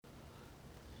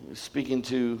speaking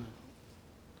to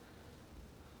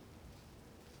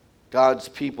God's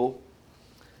people.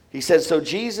 He said, so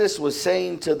Jesus was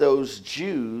saying to those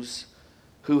Jews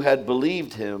who had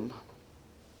believed him,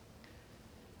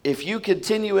 if you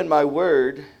continue in my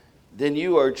word, then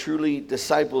you are truly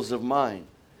disciples of mine.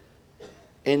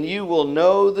 And you will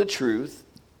know the truth,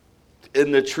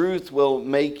 and the truth will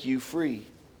make you free.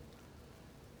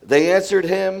 They answered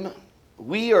him,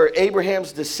 we are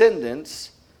Abraham's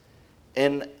descendants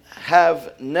and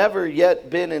have never yet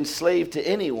been enslaved to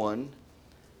anyone.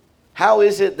 How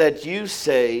is it that you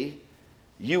say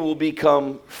you will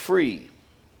become free?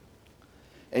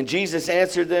 And Jesus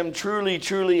answered them, truly,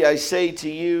 truly, I say to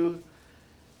you,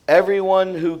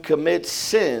 everyone who commits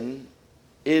sin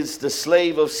is the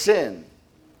slave of sin.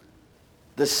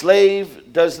 The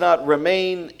slave does not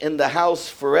remain in the house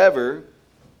forever.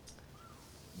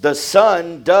 The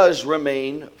Son does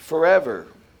remain forever.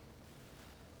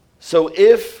 So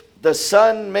if the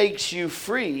Son makes you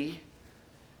free,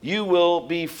 you will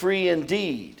be free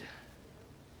indeed.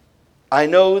 I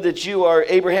know that you are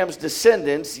Abraham's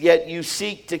descendants, yet you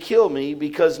seek to kill me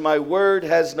because my word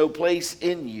has no place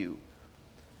in you.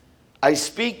 I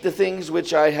speak the things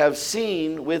which I have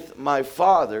seen with my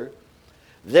Father.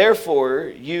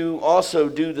 Therefore, you also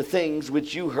do the things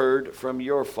which you heard from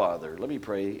your father. Let me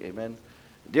pray. Amen.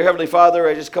 Dear Heavenly Father,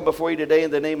 I just come before you today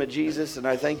in the name of Jesus, and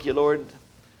I thank you, Lord,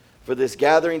 for this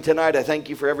gathering tonight. I thank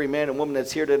you for every man and woman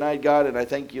that's here tonight, God, and I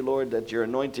thank you, Lord, that your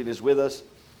anointing is with us.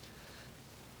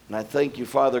 And I thank you,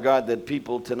 Father God, that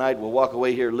people tonight will walk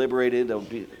away here liberated, they'll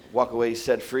walk away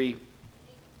set free.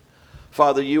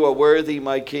 Father, you are worthy,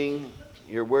 my King.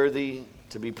 You're worthy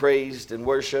to be praised and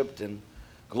worshiped and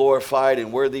glorified,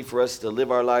 and worthy for us to live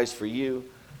our lives for you.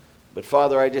 But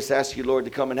Father, I just ask you, Lord,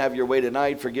 to come and have your way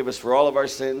tonight. Forgive us for all of our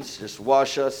sins. Just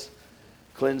wash us,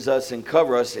 cleanse us, and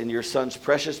cover us in your Son's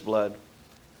precious blood.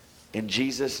 In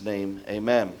Jesus' name,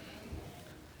 amen.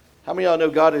 How many of y'all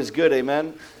know God is good,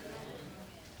 amen?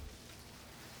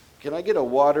 Can I get a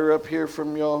water up here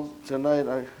from y'all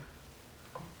tonight?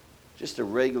 Just a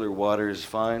regular water is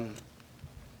fine.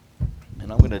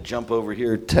 And I'm going to jump over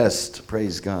here, test,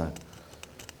 praise God.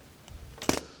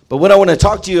 But what I want to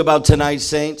talk to you about tonight,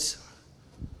 saints,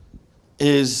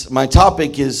 is my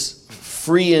topic is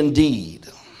free indeed.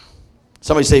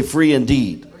 Somebody say free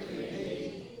indeed. Free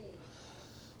indeed.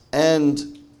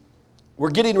 And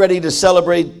we're getting ready to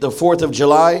celebrate the 4th of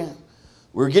July.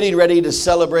 We're getting ready to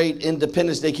celebrate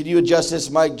Independence Day. Could you adjust this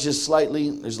mic just slightly?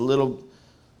 There's a little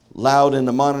loud in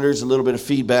the monitors, a little bit of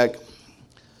feedback.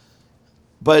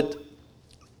 But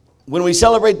when we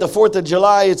celebrate the 4th of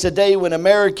July, it's a day when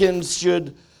Americans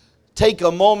should take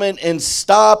a moment and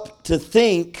stop to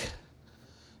think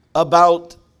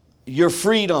about your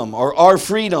freedom or our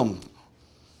freedom.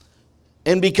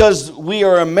 And because we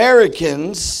are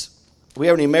Americans, we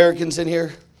have any Americans in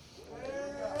here?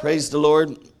 Praise the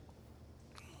Lord.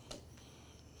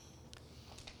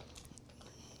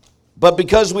 But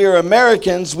because we are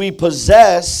Americans, we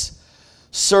possess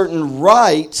certain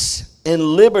rights and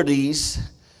liberties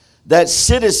that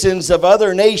citizens of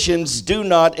other nations do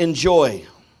not enjoy.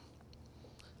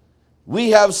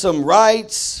 We have some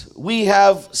rights, we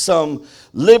have some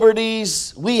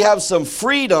liberties, we have some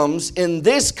freedoms in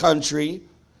this country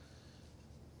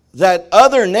that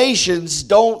other nations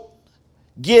don't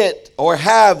get or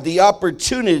have the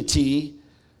opportunity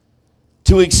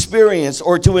to experience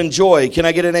or to enjoy. Can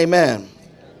I get an amen?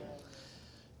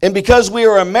 And because we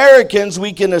are Americans,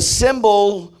 we can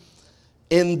assemble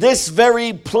in this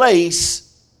very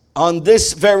place on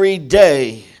this very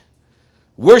day,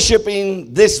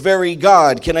 worshiping this very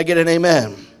God. Can I get an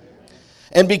amen?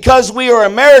 And because we are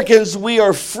Americans, we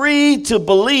are free to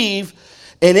believe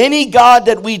in any God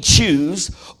that we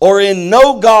choose, or in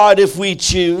no God if we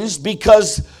choose,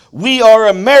 because we are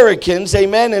Americans,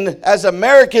 amen? And as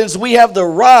Americans, we have the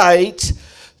right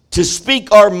to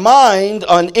speak our mind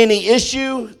on any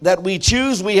issue that we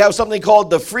choose. We have something called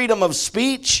the freedom of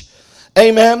speech,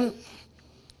 amen?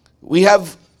 We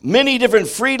have many different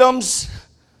freedoms.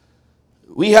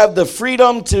 We have the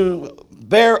freedom to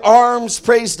bear arms,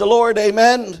 praise the Lord,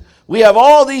 amen. We have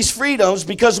all these freedoms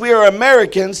because we are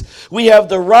Americans. We have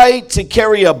the right to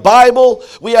carry a Bible.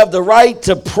 We have the right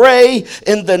to pray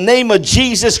in the name of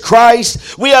Jesus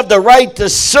Christ. We have the right to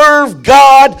serve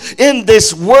God in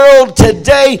this world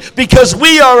today because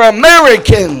we are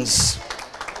Americans.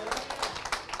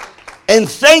 And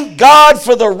thank God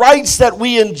for the rights that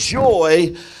we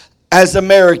enjoy as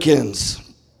Americans.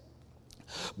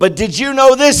 But did you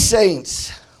know this,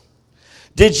 saints?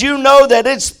 Did you know that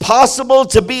it's possible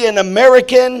to be an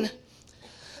American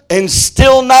and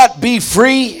still not be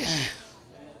free?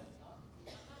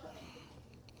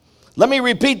 Let me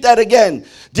repeat that again.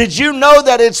 Did you know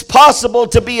that it's possible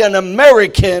to be an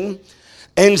American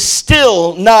and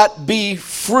still not be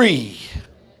free?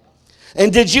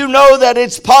 And did you know that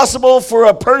it's possible for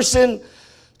a person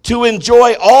to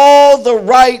enjoy all the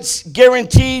rights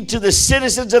guaranteed to the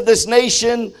citizens of this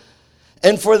nation,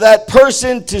 and for that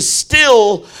person to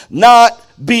still not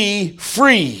be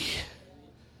free?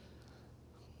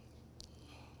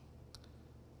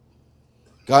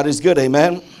 God is good,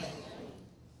 amen?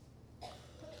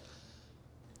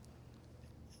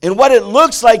 And what it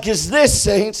looks like is this,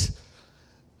 saints.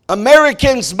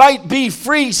 Americans might be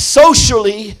free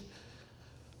socially,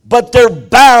 but they're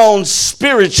bound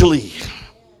spiritually.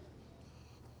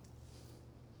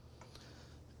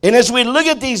 And as we look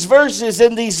at these verses,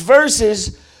 in these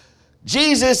verses,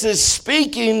 Jesus is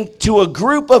speaking to a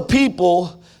group of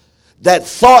people that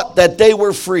thought that they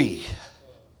were free.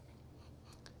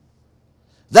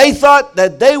 They thought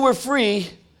that they were free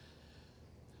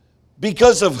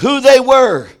because of who they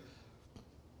were.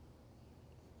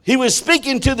 He was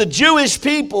speaking to the Jewish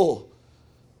people,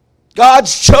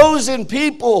 God's chosen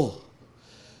people.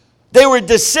 They were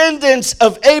descendants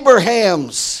of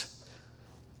Abraham's.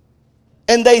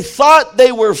 And they thought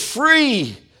they were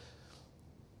free.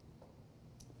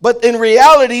 But in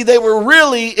reality, they were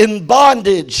really in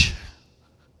bondage.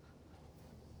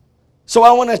 So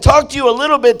I want to talk to you a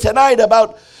little bit tonight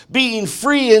about being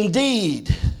free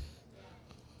indeed.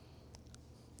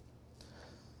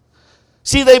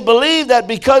 See, they believed that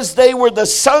because they were the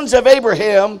sons of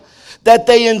Abraham, that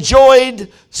they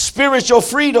enjoyed spiritual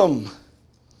freedom.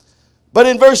 But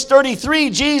in verse 33,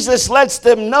 Jesus lets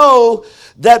them know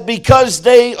that because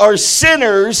they are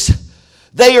sinners,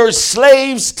 they are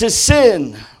slaves to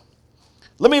sin.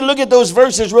 Let me look at those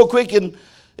verses real quick, and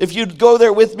if you'd go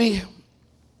there with me.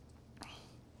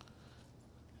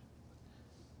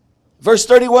 Verse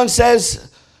 31 says,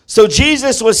 "So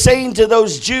Jesus was saying to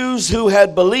those Jews who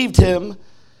had believed him,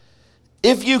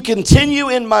 'If you continue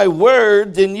in my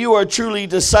word, then you are truly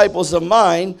disciples of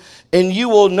mine, and you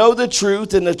will know the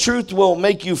truth, and the truth will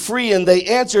make you free.' And they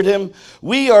answered him,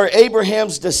 'We are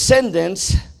Abraham's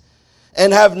descendants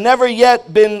and have never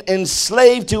yet been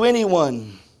enslaved to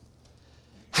anyone.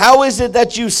 How is it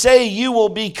that you say you will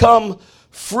become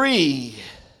free?'"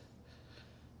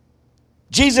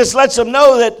 Jesus lets them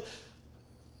know that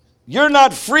you're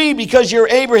not free because you're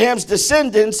Abraham's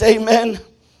descendants, amen,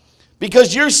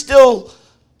 because you're still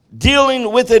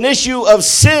dealing with an issue of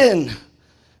sin.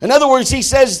 In other words, he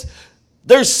says,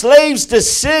 they're slaves to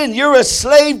sin. You're a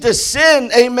slave to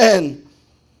sin, amen.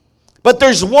 But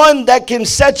there's one that can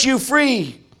set you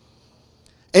free.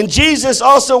 And Jesus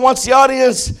also wants the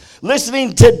audience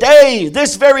listening today,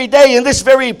 this very day, in this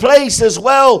very place as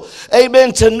well,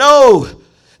 amen, to know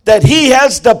that he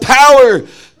has the power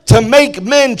to make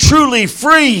men truly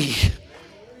free.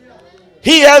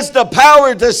 He has the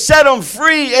power to set them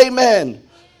free, amen.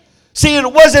 See,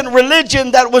 it wasn't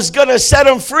religion that was going to set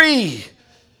them free.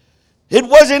 It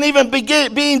wasn't even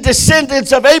being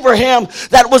descendants of Abraham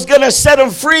that was going to set them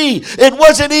free. It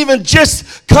wasn't even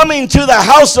just coming to the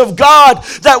house of God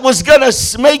that was going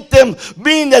to make them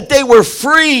mean that they were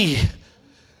free.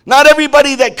 Not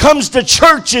everybody that comes to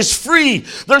church is free.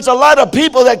 There's a lot of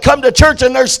people that come to church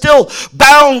and they're still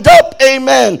bound up,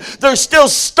 amen. They're still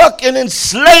stuck and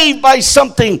enslaved by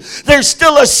something. There's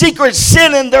still a secret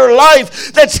sin in their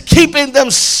life that's keeping them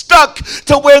stuck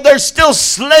to where they're still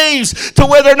slaves, to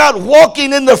where they're not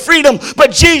walking in the freedom.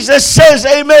 But Jesus says,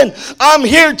 amen, I'm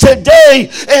here today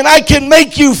and I can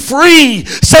make you free,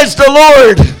 says the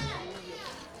Lord.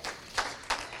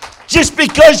 Just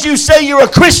because you say you're a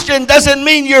Christian doesn't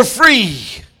mean you're free.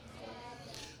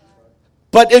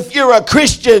 But if you're a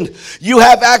Christian, you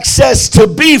have access to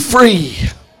be free.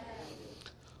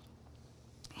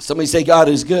 Somebody say, God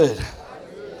is good.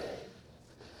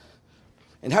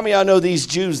 And how many of y'all know these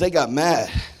Jews, they got mad?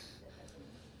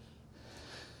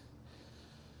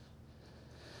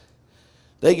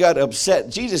 They got upset.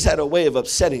 Jesus had a way of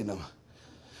upsetting them.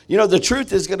 You know, the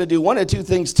truth is going to do one or two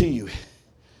things to you.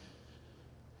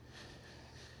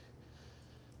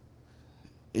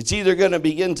 It's either going to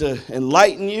begin to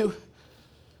enlighten you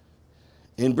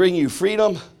and bring you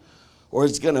freedom, or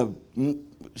it's going to,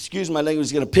 excuse my language,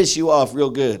 it's going to piss you off real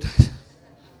good.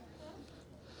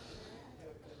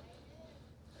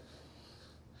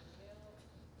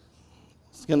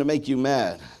 It's going to make you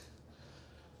mad.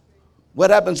 What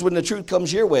happens when the truth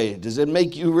comes your way? Does it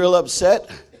make you real upset,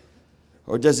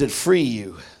 or does it free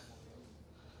you?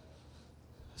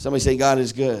 Somebody say, God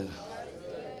is good.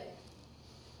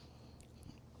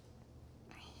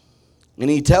 And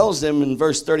he tells them in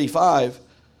verse 35,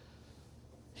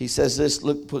 he says this,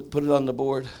 look, put it on the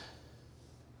board.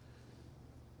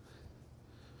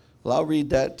 Well, I'll read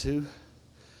that too.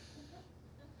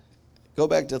 Go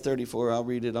back to 34. I'll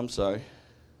read it. I'm sorry.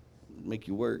 Make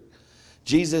you work.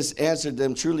 Jesus answered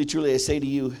them, truly, truly, I say to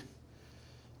you,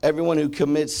 everyone who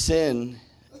commits sin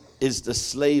is the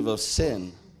slave of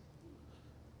sin.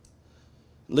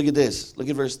 Look at this. Look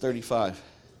at verse 35.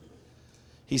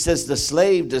 He says, the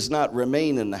slave does not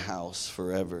remain in the house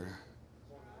forever.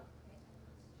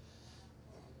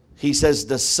 He says,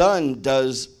 the son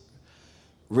does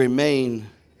remain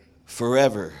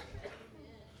forever.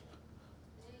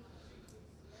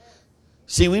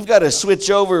 See, we've got to switch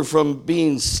over from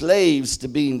being slaves to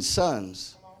being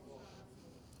sons.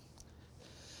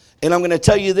 And I'm going to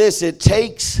tell you this,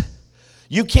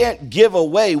 you can't give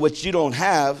away what you don't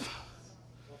have.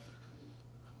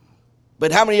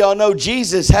 But how many of y'all know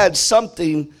Jesus had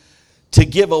something to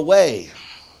give away?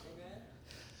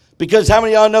 Because how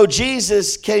many of y'all know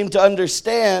Jesus came to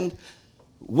understand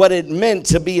what it meant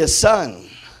to be a son?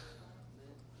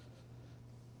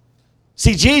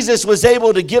 See, Jesus was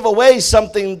able to give away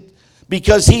something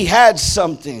because he had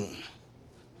something.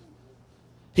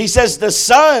 He says the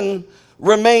son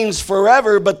remains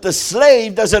forever, but the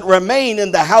slave doesn't remain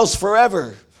in the house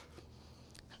forever.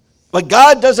 But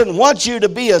God doesn't want you to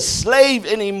be a slave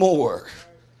anymore.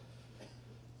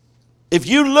 If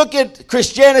you look at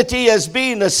Christianity as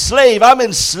being a slave, I'm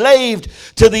enslaved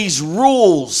to these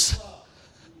rules.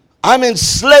 I'm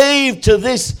enslaved to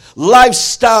this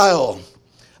lifestyle.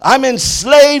 I'm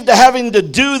enslaved to having to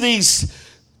do these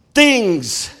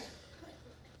things.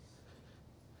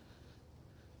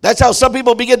 That's how some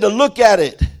people begin to look at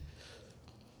it.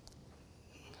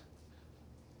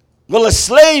 Well, a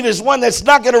slave is one that's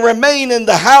not going to remain in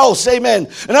the house. Amen.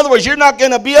 In other words, you're not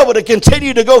going to be able to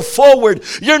continue to go forward.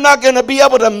 You're not going to be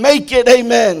able to make it.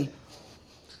 Amen.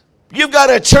 You've got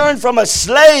to turn from a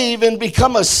slave and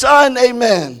become a son.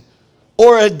 Amen.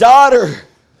 Or a daughter.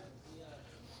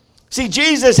 See,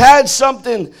 Jesus had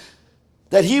something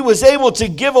that he was able to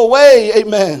give away.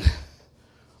 Amen.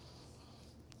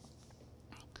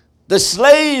 The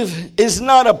slave is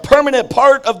not a permanent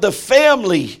part of the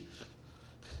family.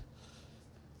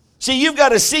 See, you've got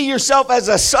to see yourself as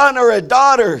a son or a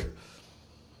daughter.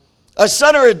 A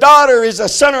son or a daughter is a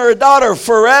son or a daughter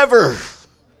forever.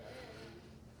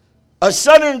 A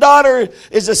son and daughter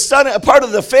is a part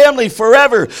of the family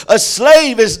forever. A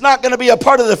slave is not going to be a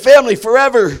part of the family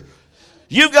forever.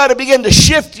 You've got to begin to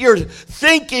shift your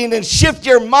thinking and shift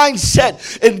your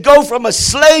mindset and go from a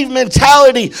slave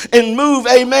mentality and move,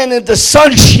 amen, into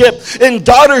sonship and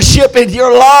daughtership in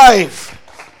your life.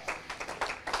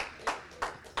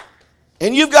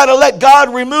 And you've got to let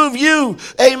God remove you,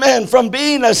 amen, from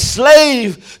being a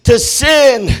slave to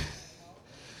sin,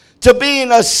 to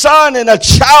being a son and a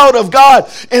child of God.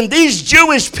 And these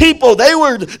Jewish people, they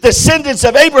were descendants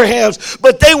of Abraham's,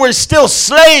 but they were still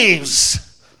slaves.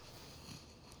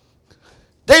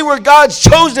 They were God's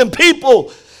chosen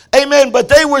people, amen, but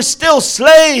they were still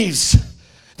slaves.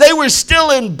 They were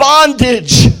still in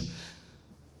bondage.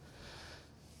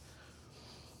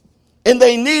 And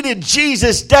they needed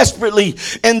Jesus desperately,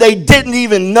 and they didn't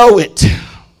even know it.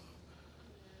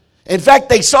 In fact,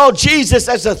 they saw Jesus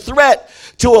as a threat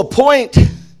to a point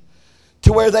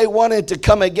to where they wanted to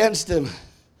come against him.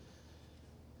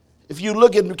 If you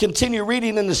look and continue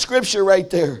reading in the scripture right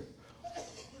there.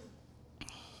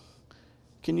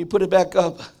 Can you put it back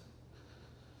up?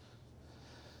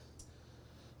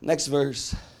 Next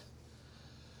verse.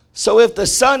 So if the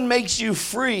Son makes you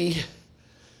free,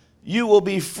 you will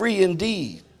be free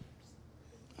indeed.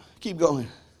 Keep going.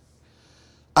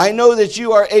 I know that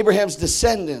you are Abraham's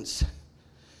descendants,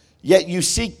 yet you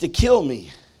seek to kill me,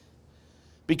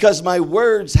 because my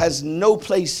words has no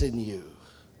place in you.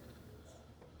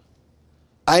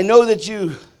 I know that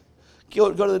you...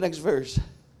 Go to the next verse.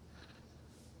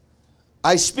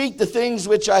 I speak the things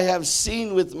which I have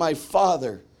seen with my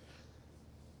Father.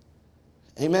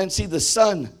 Amen. See, the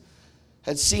Son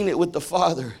had seen it with the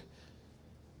Father.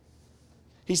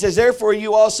 He says, therefore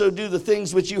you also do the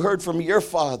things which you heard from your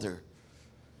father.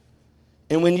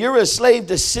 And when you're a slave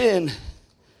to sin,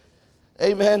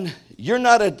 amen, you're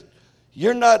not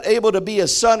able to be a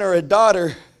son or a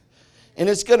daughter, and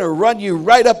it's going to run you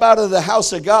right up out of the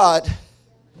house of God.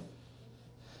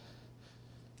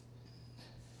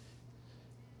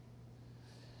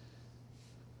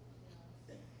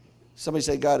 Somebody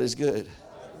say, God is good.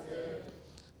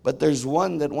 But there's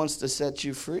one that wants to set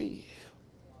you free.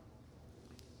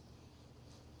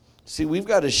 See, we've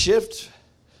got to shift.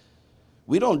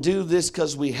 We don't do this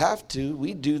because we have to.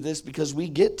 We do this because we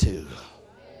get to.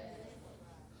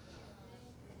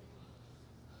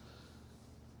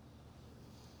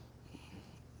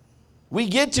 We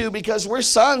get to because we're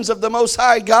sons of the Most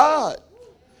High God.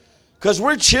 Because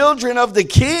we're children of the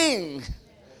King.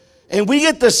 And we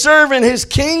get to serve in His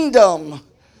kingdom.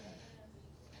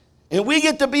 And we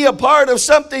get to be a part of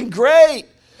something great.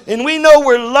 And we know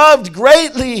we're loved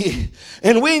greatly.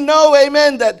 And we know,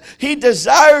 amen, that He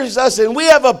desires us. And we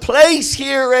have a place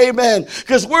here, amen.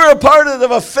 Because we're a part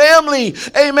of a family,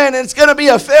 amen. And it's going to be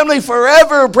a family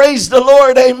forever. Praise the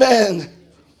Lord, amen.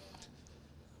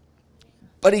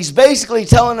 But He's basically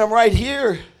telling them right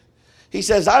here. He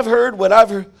says, I've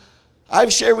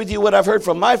shared with you what I've heard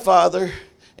from my Father.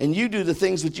 And you do the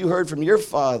things which you heard from your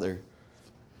father.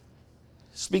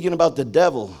 Speaking about the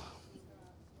devil.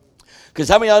 Because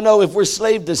how many of y'all know if we're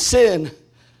slave to sin,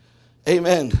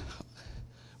 amen,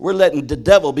 we're letting the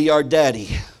devil be our daddy.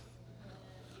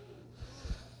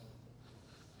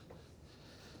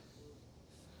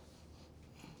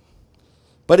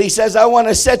 But He says, I want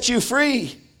to set you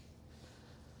free.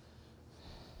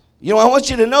 You know, I want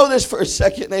you to know this for a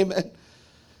second, amen.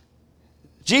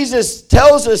 Jesus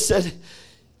tells us that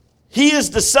He is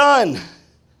the Son.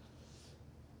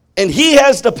 And He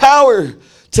has the power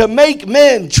to make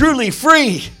men truly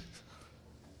free.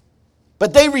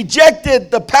 But they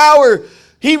rejected the power.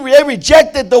 They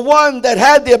rejected the one that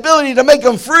had the ability to make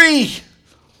them free.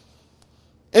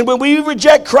 And when we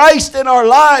reject Christ in our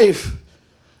life,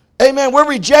 amen, we're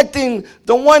rejecting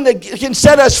the one that can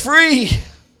set us free.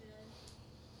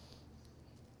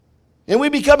 And we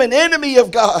become an enemy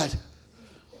of God.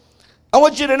 I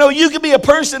want you to know you can be a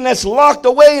person that's locked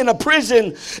away in a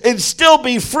prison and still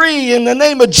be free in the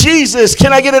name of Jesus.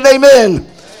 Can I get an amen?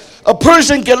 A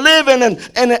person can live in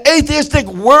an atheistic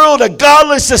world, a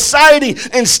godless society,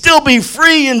 and still be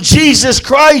free in Jesus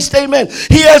Christ. Amen.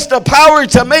 He has the power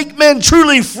to make men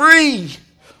truly free.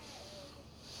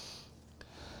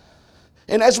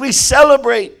 And as we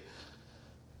celebrate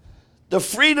the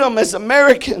freedom as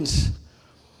Americans,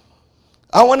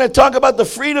 I want to talk about the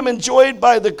freedom enjoyed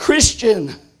by the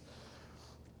Christian.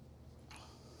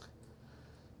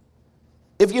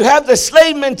 If you have the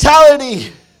slave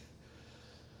mentality,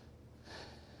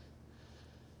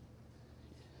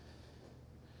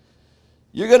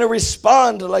 you're going to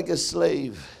respond like a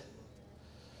slave.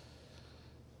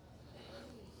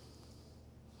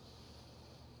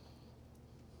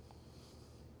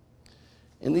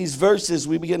 In these verses,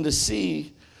 we begin to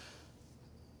see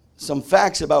some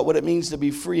facts about what it means to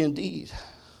be free indeed.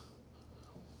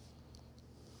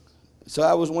 So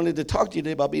I wanted to talk to you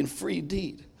today about being free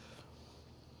indeed.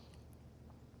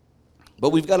 But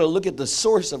we've got to look at the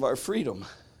source of our freedom.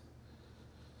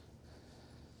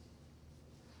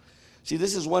 See,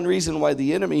 this is one reason why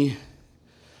the enemy,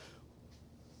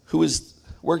 who has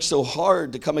worked so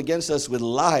hard to come against us with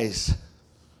lies,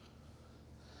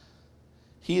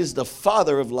 he is the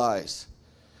father of lies.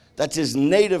 That's his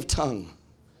native tongue.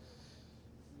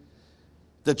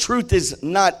 The truth is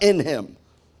not in him.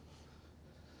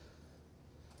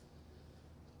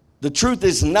 The truth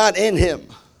is not in him.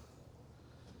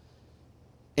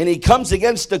 And he comes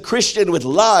against the Christian with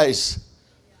lies.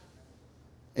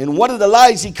 And one of the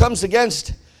lies he comes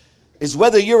against is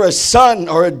whether you're a son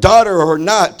or a daughter or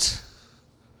not.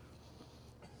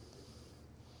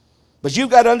 But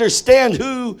you've got to understand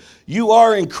who you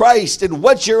are in Christ and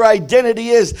what your identity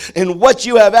is and what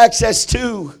you have access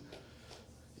to.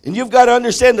 And you've got to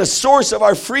understand the source of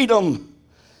our freedom.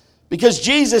 Because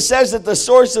Jesus says that the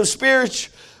source of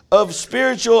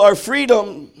spiritual our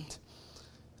freedom.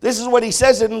 This is what he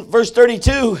says in verse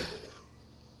 32.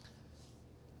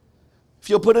 If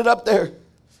you'll put it up there.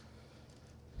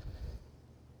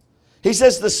 He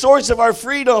says the source of our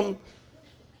freedom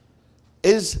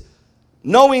is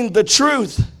knowing the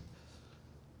truth.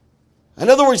 In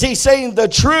other words, he's saying the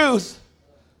truth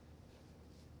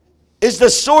is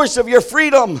the source of your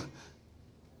freedom.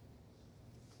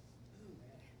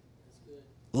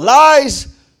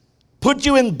 Lies put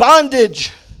you in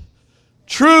bondage.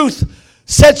 Truth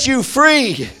sets you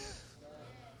free.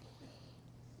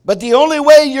 But the only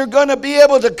way you're going to be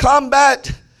able to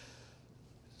combat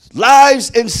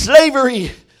lies and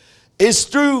slavery is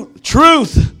through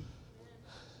truth.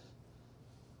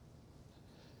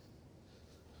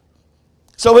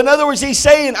 So in other words, he's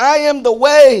saying, I am the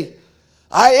way,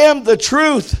 I am the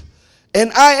truth,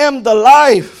 and I am the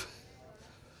life.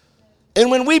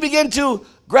 And when we begin to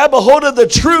grab a hold of the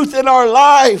truth in our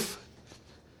life,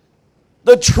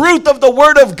 the truth of the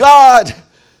Word of God,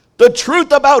 the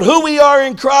truth about who we are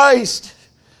in Christ,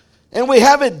 and we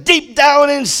have it deep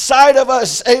down inside of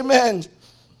us, amen.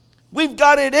 We've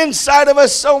got it inside of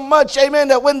us so much, amen,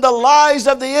 that when the lies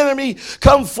of the enemy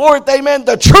come forth, amen,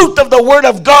 the truth of the Word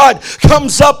of God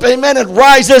comes up, amen, and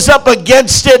rises up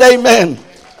against it, amen.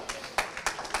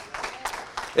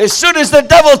 As soon as the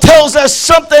devil tells us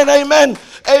something, amen,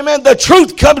 amen, the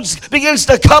truth begins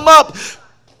to come up.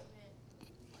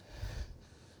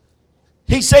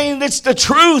 He's saying it's the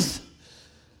truth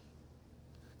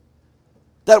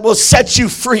that will set you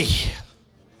free.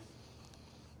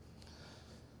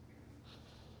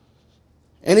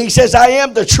 And he says, I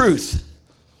am the truth.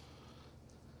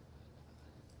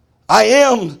 I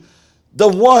am the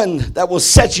one that will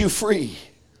set you free.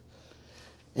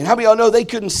 And how many of y'all know they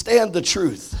couldn't stand the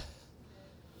truth?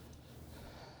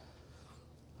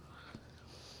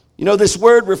 You know, this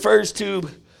word refers to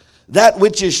that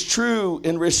which is true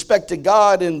in respect to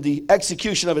God and the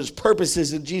execution of his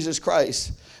purposes in Jesus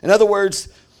Christ. In other words,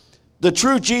 the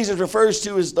truth Jesus refers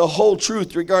to is the whole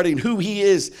truth regarding who he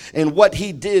is and what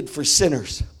he did for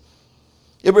sinners.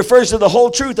 It refers to the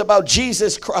whole truth about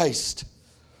Jesus Christ.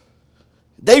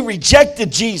 They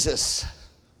rejected Jesus.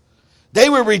 They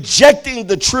were rejecting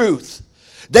the truth.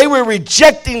 They were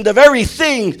rejecting the very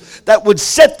thing that would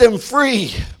set them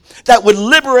free, that would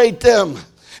liberate them.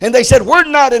 And they said, we're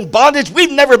not in bondage. We've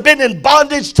never been in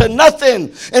bondage to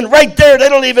nothing. And right there, they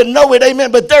don't even know it,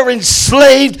 amen, but they're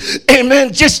enslaved,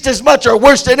 amen, just as much or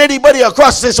worse than anybody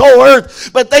across this whole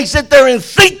earth. But they sit there and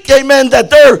think, amen,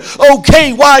 that they're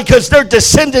okay. Why? Because they're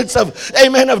descendants of,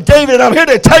 amen, of David. I'm here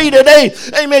to tell you today,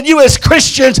 amen, you as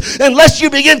Christians, unless you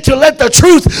begin to let the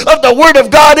truth of the Word of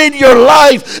God in your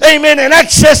life, amen, and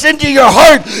access into your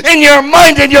heart, in your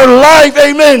mind, in your life,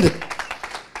 amen,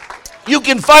 you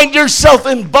can find yourself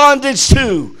in bondage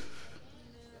too.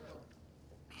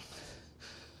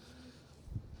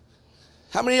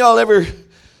 How many of y'all ever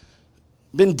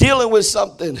been dealing with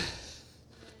something?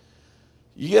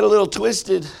 You get a little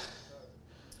twisted,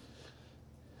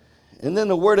 and then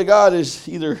the Word of God is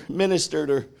either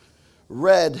ministered or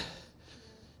read,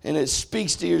 and it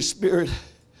speaks to your spirit,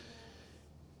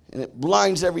 and it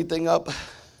blinds everything up,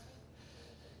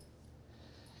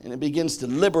 and it begins to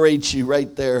liberate you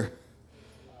right there.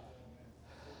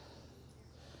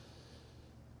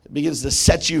 Begins to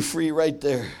set you free right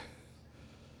there.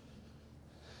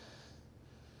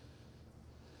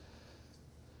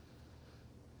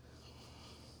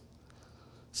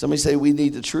 Somebody say, we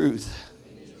need the truth.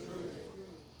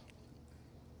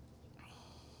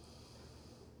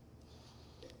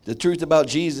 The truth about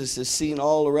Jesus is seen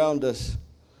all around us.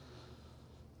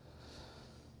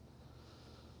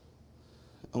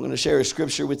 I'm going to share a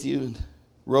scripture with you in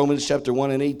Romans chapter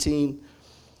 1 and 18. It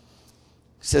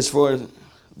says, for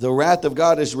the wrath of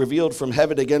God is revealed from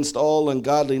heaven against all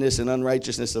ungodliness and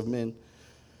unrighteousness of men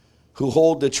who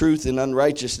hold the truth in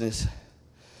unrighteousness,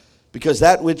 because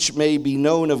that which may be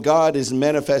known of God is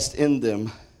manifest in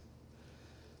them.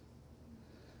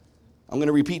 I'm going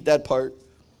to repeat that part.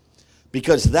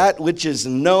 Because that which is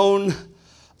known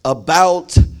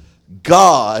about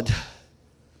God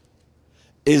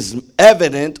is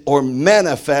evident or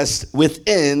manifest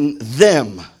within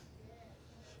them.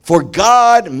 For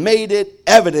God made it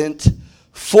evident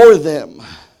for them.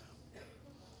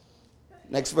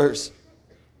 Next verse.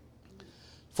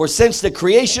 For since the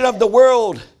creation of the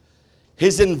world,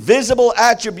 his invisible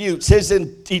attributes, his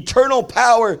eternal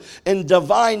power and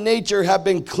divine nature have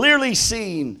been clearly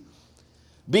seen,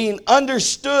 being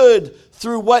understood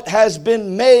through what has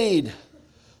been made,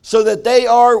 so that they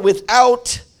are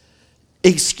without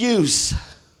excuse.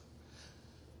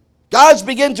 God's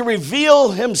begun to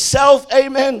reveal himself,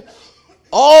 amen,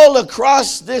 all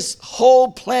across this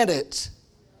whole planet.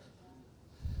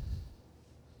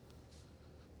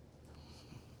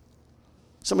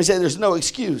 Somebody say there's no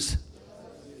excuse.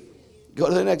 Go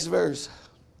to the next verse.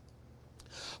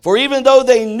 For even though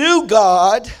they knew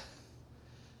God,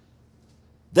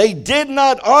 they did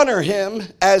not honor him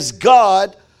as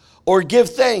God or give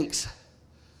thanks.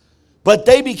 But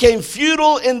they became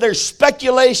futile in their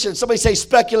speculations. Somebody say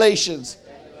speculations.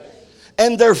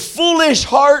 And their foolish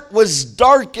heart was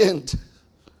darkened.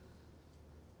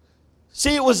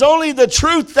 See, it was only the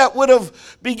truth that would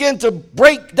have begun to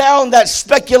break down that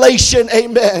speculation.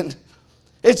 Amen.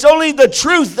 It's only the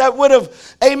truth that would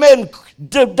have, amen,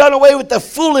 done away with the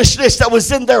foolishness that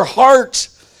was in their heart.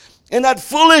 And that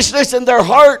foolishness in their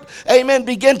heart, amen,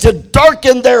 began to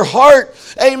darken their heart.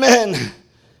 Amen.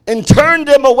 And turn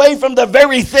them away from the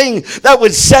very thing that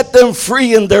would set them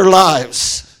free in their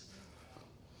lives.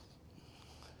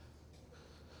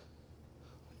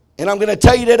 And I'm going to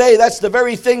tell you today, that's the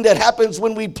very thing that happens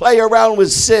when we play around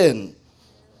with sin.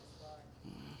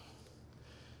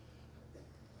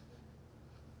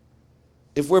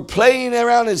 If we're playing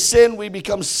around in sin, we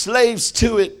become slaves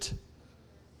to it.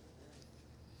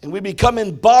 And we become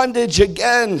in bondage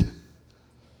again.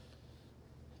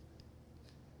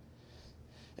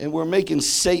 And we're making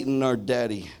Satan our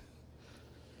daddy.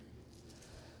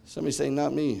 Somebody say,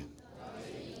 not me.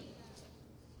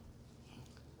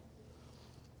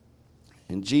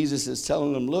 And Jesus is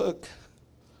telling them, look,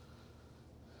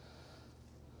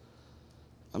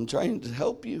 I'm trying to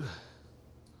help you.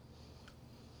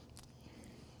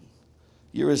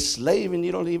 You're a slave and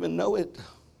you don't even know it.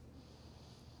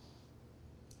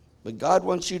 But God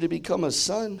wants you to become a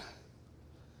son.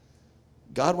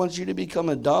 God wants you to become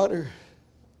a daughter.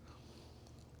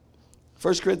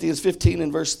 1 Corinthians 15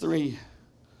 and verse 3.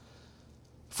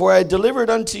 For I delivered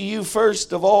unto you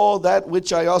first of all that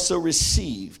which I also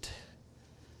received,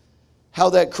 how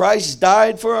that Christ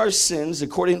died for our sins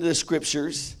according to the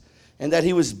Scriptures, and that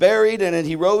he was buried, and that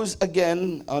he rose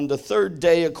again on the third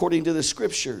day according to the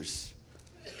Scriptures.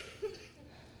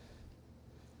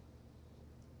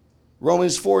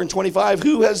 Romans 4 and 25,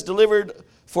 who has delivered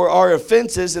for our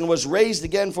offenses and was raised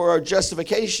again for our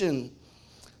justification.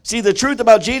 See, the truth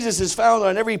about Jesus is found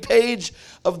on every page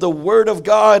of the Word of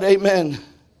God. Amen.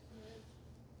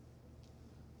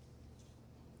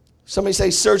 Somebody say,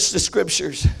 search the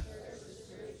Scriptures.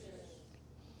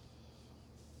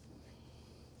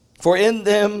 For in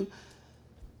them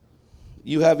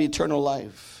you have eternal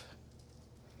life.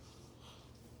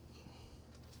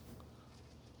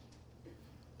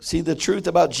 See, the truth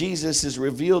about Jesus is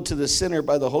revealed to the sinner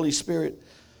by the Holy Spirit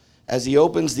as he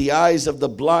opens the eyes of the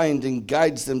blind and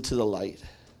guides them to the light.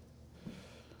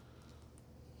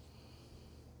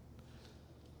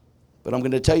 But I'm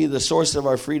going to tell you the source of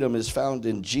our freedom is found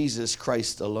in Jesus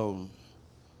Christ alone.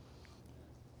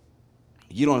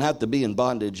 You don't have to be in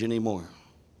bondage anymore.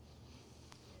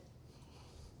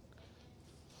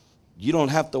 You don't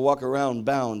have to walk around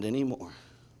bound anymore.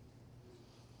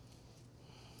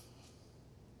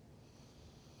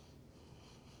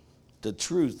 The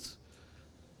truth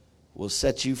will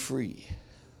set you free.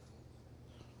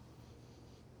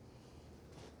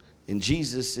 And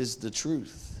Jesus is the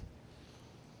truth.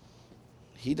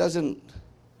 He doesn't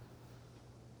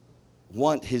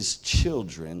want his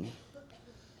children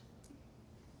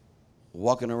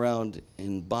walking around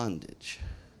in bondage.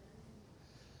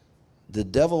 The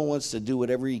devil wants to do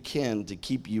whatever he can to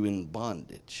keep you in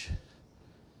bondage.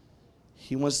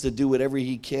 He wants to do whatever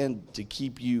he can to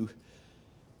keep you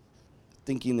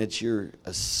thinking that you're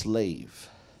a slave.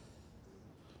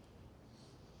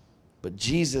 But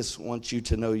Jesus wants you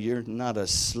to know you're not a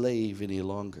slave any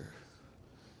longer.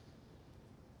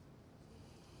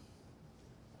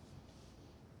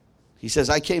 He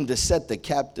says, I came to set the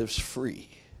captives free.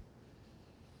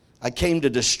 I came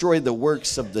to destroy the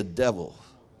works of the devil.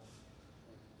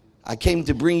 I came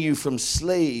to bring you from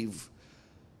slave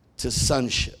to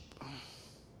sonship.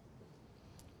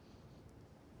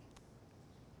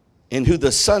 And who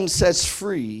the Son sets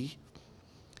free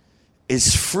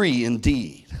is free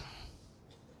indeed.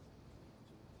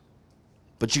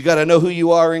 But you got to know who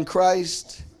you are in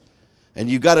Christ. And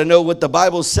you got to know what the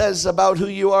Bible says about who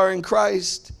you are in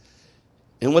Christ.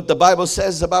 And what the Bible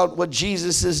says about what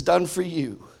Jesus has done for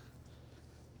you.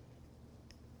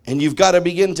 And you've got to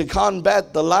begin to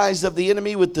combat the lies of the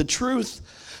enemy with the truth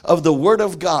of the Word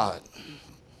of God.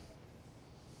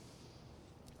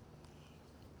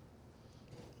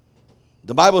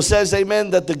 The Bible says, amen,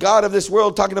 that the God of this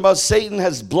world, talking about Satan,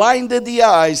 has blinded the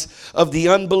eyes of the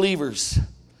unbelievers.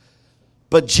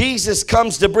 But Jesus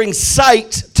comes to bring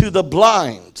sight to the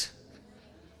blind.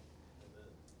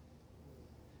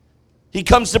 He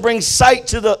comes to bring sight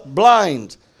to the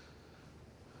blind.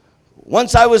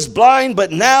 Once I was blind,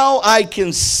 but now I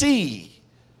can see.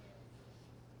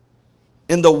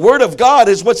 And the Word of God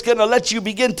is what's going to let you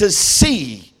begin to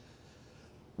see.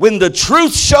 When the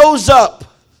truth shows up,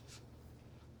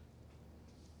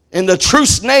 and the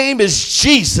truth's name is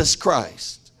Jesus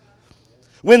Christ.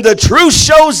 When the truth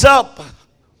shows up,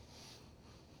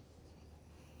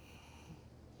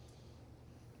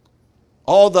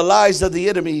 all the lies of the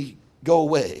enemy go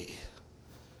away.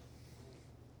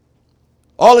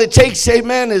 All it takes,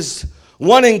 amen, is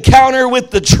one encounter with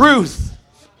the truth.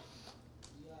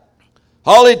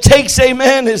 All it takes,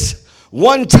 amen, is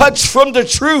one touch from the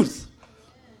truth.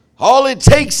 All it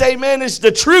takes, amen, is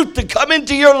the truth to come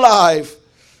into your life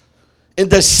and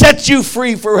to set you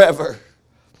free forever.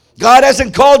 God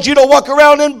hasn't called you to walk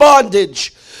around in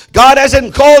bondage. God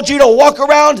hasn't called you to walk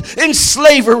around in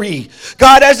slavery.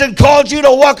 God hasn't called you to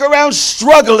walk around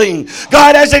struggling.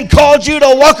 God hasn't called you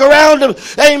to walk around,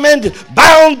 amen,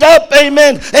 bound up,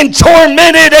 amen, and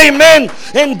tormented, amen,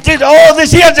 and did all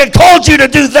this. He hasn't called you to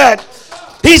do that.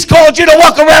 He's called you to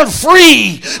walk around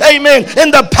free, amen, in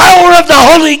the power of the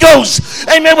Holy Ghost,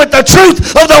 amen, with the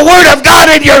truth of the Word of God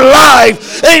in your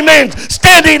life, amen,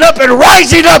 standing up and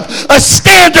rising up a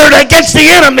standard against the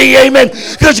enemy, amen,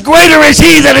 because greater is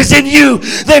He that is in you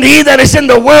than he that is in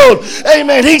the world,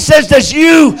 amen. He says that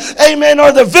you, amen,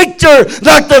 are the victor,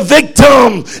 not the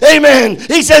victim, amen.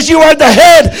 He says you are the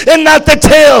head and not the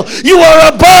tail. You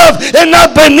are above and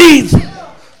not beneath.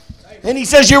 And He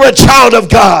says you're a child of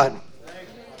God.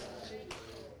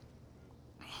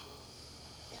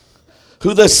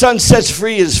 Who the Son sets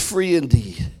free is free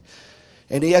indeed.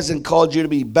 And He hasn't called you to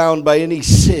be bound by any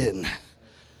sin.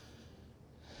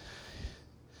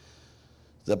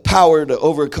 The power to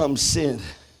overcome sin.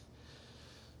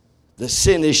 The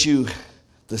sin issue,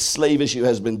 the slave issue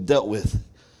has been dealt with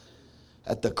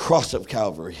at the cross of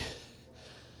Calvary.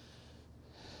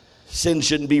 Sin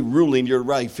shouldn't be ruling your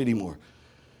life anymore.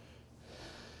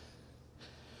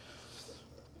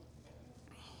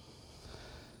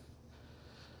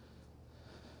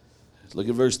 Look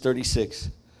at verse 36.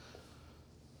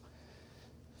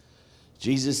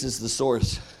 Jesus is the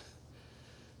source.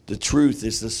 The truth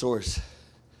is the source.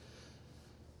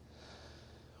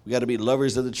 We got to be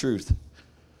lovers of the truth.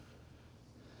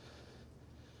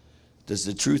 Does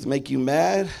the truth make you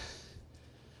mad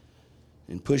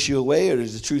and push you away, or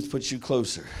does the truth put you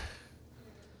closer?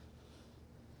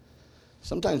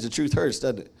 Sometimes the truth hurts,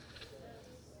 doesn't it?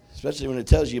 Especially when it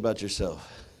tells you about yourself.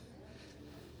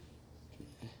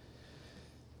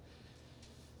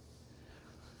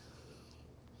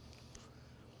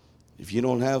 If you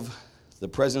don't have the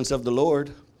presence of the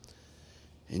Lord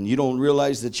and you don't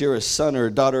realize that you're a son or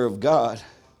a daughter of God,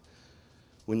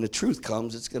 when the truth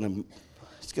comes, it's going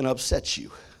to upset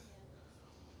you.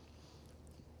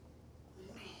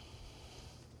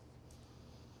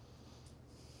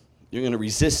 You're going to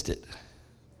resist it.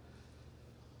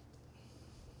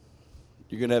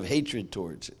 You're going to have hatred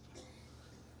towards it.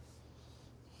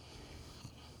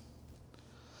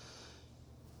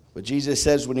 But Jesus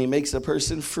says when He makes a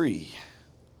person free,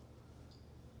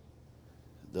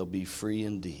 they'll be free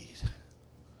indeed.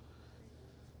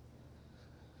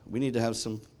 We need to have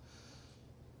some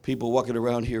people walking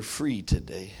around here free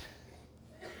today.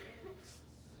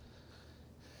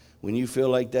 When you feel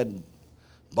like that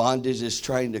bondage is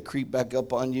trying to creep back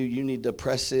up on you, you need to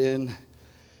press in.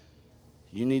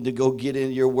 You need to go get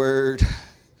in your word.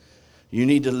 You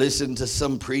need to listen to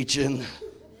some preaching.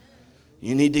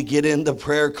 You need to get in the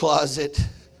prayer closet.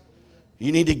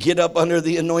 You need to get up under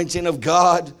the anointing of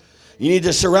God. You need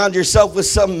to surround yourself with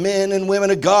some men and women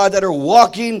of God that are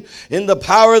walking in the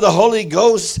power of the Holy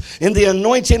Ghost, in the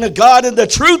anointing of God, in the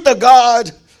truth of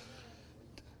God.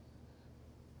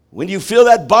 When you feel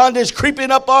that bondage creeping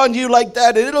up on you like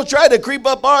that, and it'll try to creep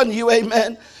up on you,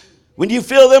 amen. When you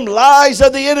feel them lies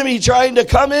of the enemy trying to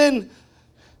come in,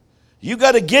 you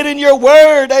got to get in your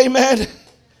word, amen.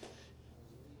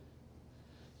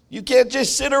 You can't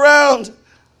just sit around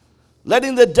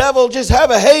letting the devil just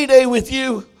have a heyday with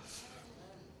you.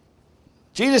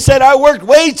 Jesus said, I worked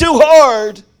way too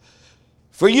hard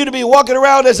for you to be walking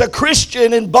around as a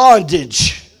Christian in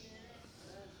bondage.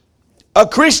 A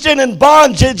Christian in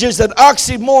bondage is an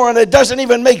oxymoron. It doesn't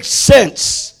even make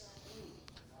sense.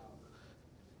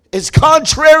 It's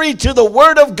contrary to the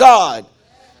Word of God.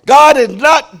 God has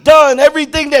not done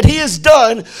everything that He has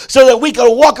done so that we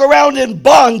can walk around in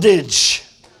bondage.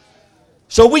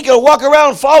 So we can walk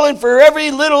around falling for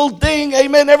every little thing,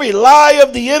 amen, every lie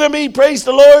of the enemy, praise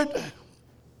the Lord.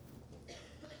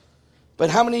 But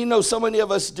how many of you know so many of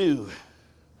us do?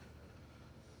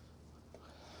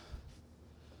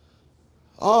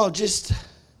 Oh, just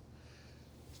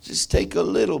take a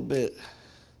little bit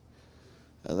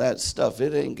of that stuff.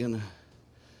 It ain't going to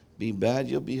be bad.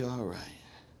 You'll be all right.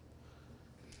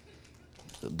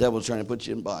 The devil's trying to put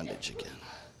you in bondage again.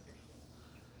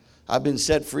 I've been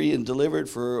set free and delivered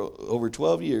for over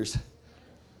 12 years.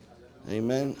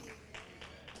 Amen.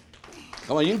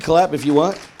 Come on, you can clap if you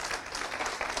want.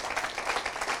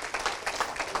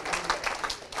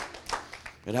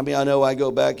 And how many I know I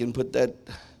go back and put that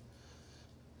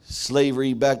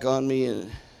slavery back on me,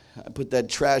 and I put that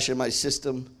trash in my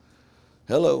system.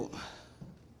 Hello.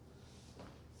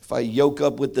 If I yoke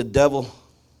up with the devil,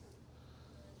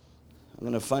 I'm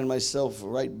going to find myself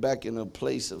right back in a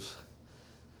place of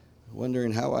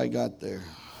wondering how I got there.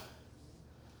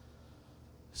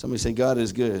 Somebody say, God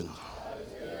is good.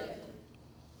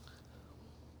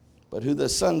 But who the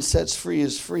Son sets free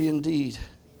is free indeed.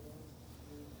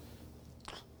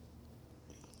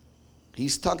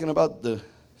 He's talking about the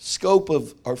scope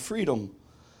of our freedom.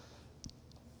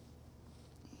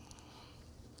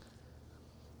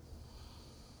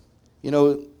 You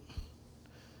know,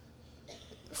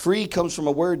 Free comes from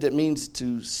a word that means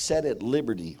to set at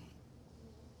liberty.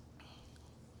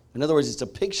 In other words, it's a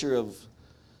picture of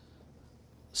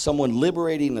someone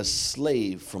liberating a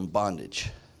slave from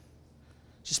bondage.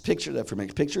 Just picture that for a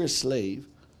minute. Picture a slave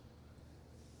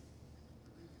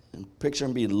and picture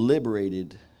him being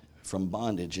liberated from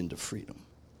bondage into freedom.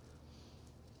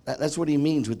 That's what he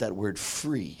means with that word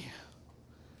free.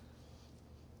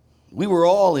 We were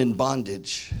all in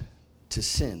bondage to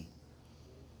sin.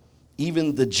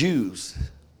 Even the Jews,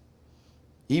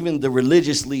 even the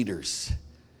religious leaders,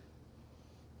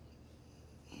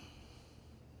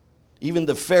 even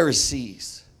the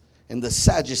Pharisees and the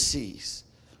Sadducees.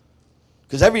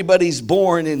 Because everybody's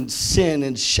born in sin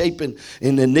and shapen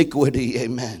in iniquity,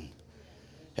 amen.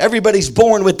 Everybody's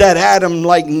born with that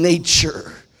Adam-like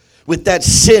nature, with that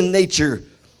sin nature.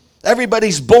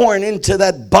 Everybody's born into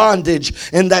that bondage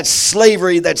and that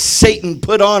slavery that Satan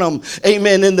put on them,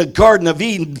 amen, in the Garden of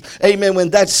Eden, amen,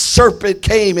 when that serpent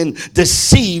came and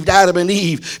deceived Adam and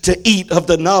Eve to eat of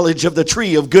the knowledge of the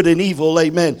tree of good and evil,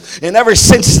 amen. And ever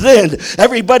since then,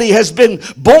 everybody has been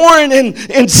born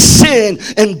in sin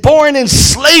and born in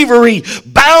slavery,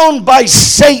 bound by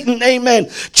Satan, amen,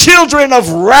 children of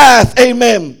wrath,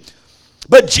 amen.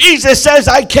 But Jesus says,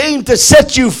 I came to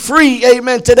set you free,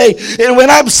 amen, today. And when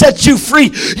I'm set you free,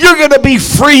 you're going to be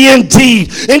free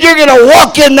indeed. And you're going to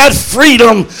walk in that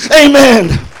freedom, amen.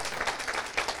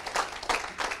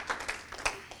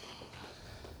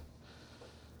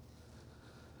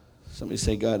 Somebody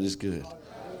say, God is good.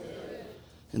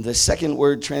 And the second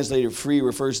word translated free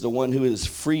refers to the one who is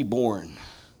freeborn.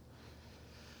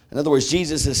 In other words,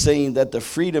 Jesus is saying that the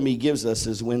freedom he gives us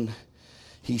is when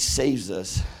he saves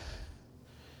us.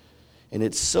 And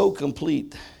it's so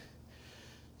complete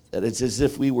that it's as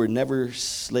if we were never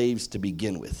slaves to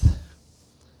begin with.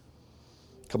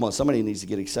 Come on, somebody needs to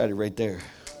get excited right there.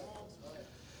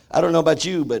 I don't know about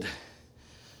you, but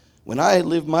when I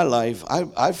live my life,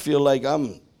 I feel like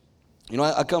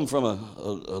I come from a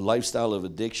lifestyle of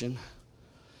addiction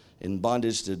and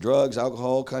bondage to drugs,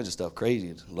 alcohol, all kinds of stuff,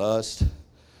 crazy, lust,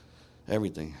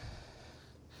 everything.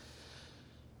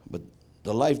 But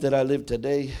the life that I live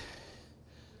today,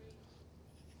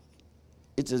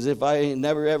 it's as if I ain't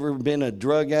never ever been a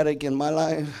drug addict in my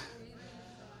life.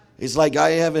 It's like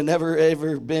I haven't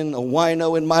ever been a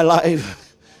wino in my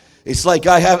life. It's like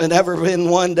I haven't ever been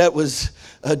one that was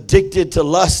addicted to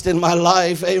lust in my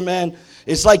life, amen.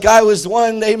 It's like I was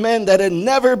one, amen, that had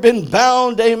never been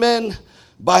bound, amen,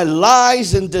 by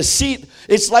lies and deceit.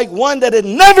 It's like one that had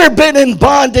never been in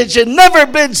bondage and never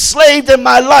been slaved in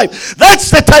my life. That's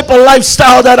the type of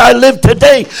lifestyle that I live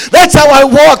today. That's how I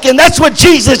walk, and that's what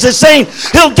Jesus is saying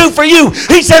he'll do for you.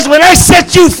 He says, when I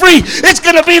set you free, it's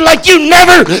going to be like you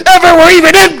never, ever were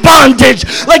even in bondage.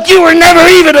 Like you were never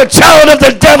even a child of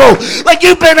the devil. Like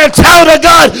you've been a child of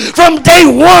God from day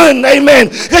one, amen.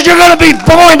 Because you're going to be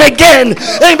born again,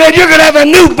 amen. You're going to have a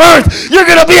new birth. You're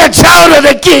going to be a child of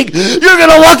the King. You're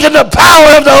going to walk in the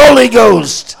power of the Holy Ghost.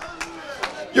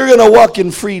 You're going to walk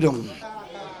in freedom.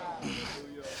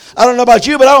 I don't know about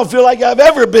you, but I don't feel like I've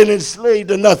ever been enslaved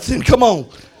to nothing. Come on.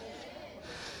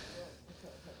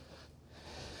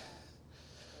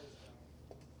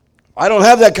 I don't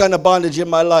have that kind of bondage in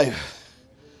my life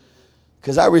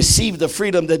because I received the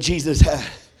freedom that Jesus had.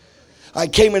 I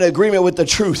came in agreement with the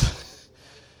truth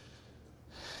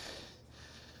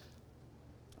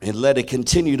and let it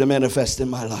continue to manifest in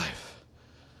my life.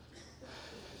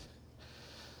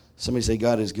 Somebody say,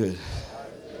 God is good.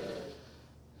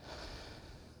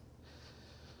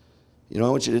 You know,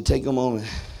 I want you to take a moment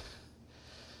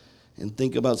and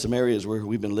think about some areas where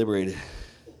we've been liberated.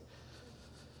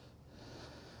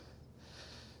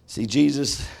 See,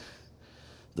 Jesus,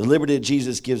 the liberty that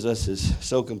Jesus gives us is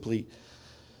so complete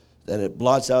that it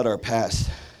blots out our past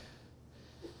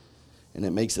and it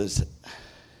makes us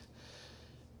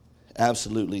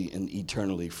absolutely and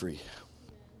eternally free.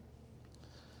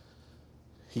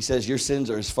 He says, your sins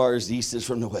are as far as the east is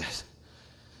from the west.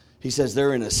 He says,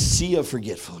 they're in a sea of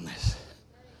forgetfulness.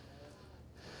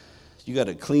 You got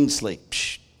a clean slate.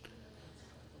 Psh.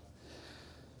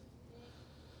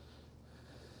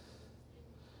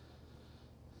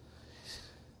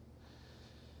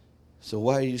 So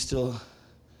why are you still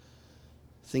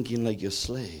thinking like a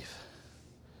slave?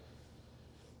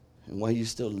 And why are you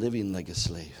still living like a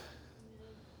slave?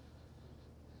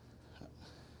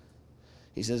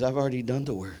 He says, I've already done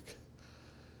the work.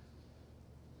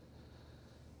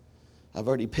 I've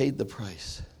already paid the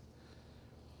price.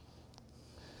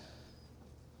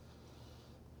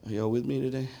 Are y'all with me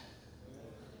today?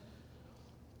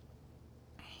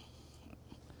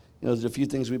 You know, there's a few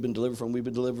things we've been delivered from. We've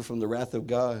been delivered from the wrath of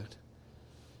God.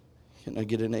 Can I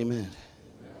get an amen?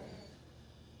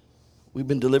 We've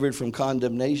been delivered from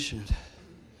condemnation.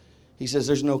 He says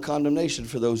there's no condemnation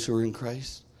for those who are in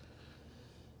Christ.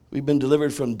 We've been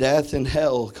delivered from death and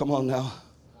hell. Come on now.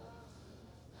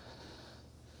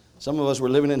 Some of us were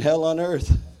living in hell on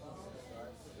earth.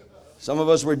 Some of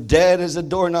us were dead as a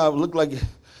doorknob. Looked like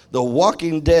the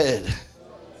walking dead.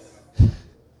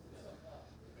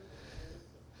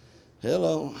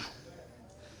 Hello.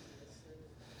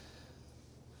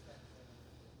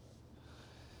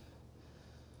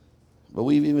 But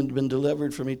we've even been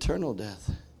delivered from eternal death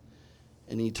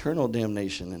and eternal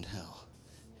damnation in hell,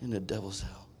 in the devil's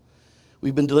hell.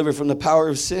 We've been delivered from the power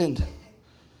of sin.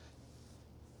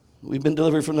 We've been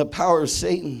delivered from the power of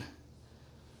Satan.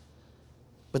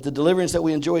 But the deliverance that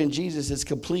we enjoy in Jesus is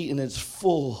complete and it's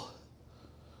full.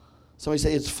 Somebody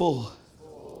say it's full.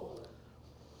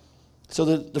 So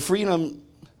the freedom,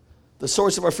 the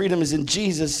source of our freedom is in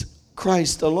Jesus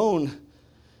Christ alone.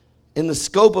 And the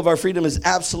scope of our freedom is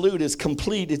absolute, it's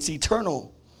complete, it's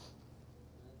eternal.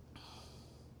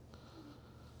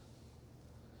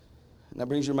 And that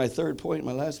brings me to my third point,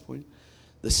 my last point.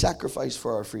 The sacrifice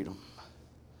for our freedom.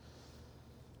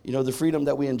 You know, the freedom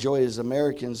that we enjoy as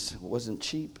Americans wasn't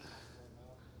cheap.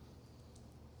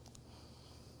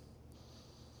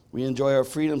 We enjoy our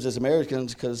freedoms as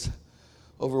Americans because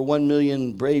over 1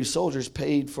 million brave soldiers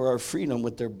paid for our freedom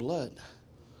with their blood.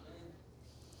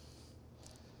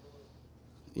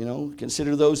 You know,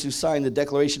 consider those who signed the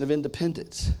Declaration of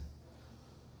Independence.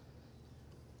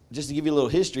 Just to give you a little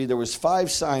history, there was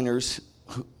 5 signers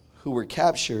who were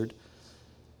captured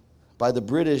by the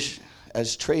British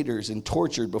as traitors and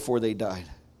tortured before they died.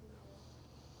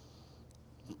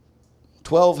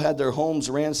 12 had their homes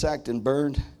ransacked and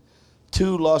burned.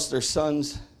 2 lost their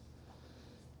sons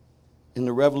in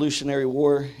the Revolutionary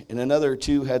War, and another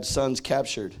 2 had sons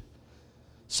captured.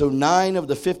 So 9 of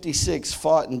the 56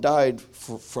 fought and died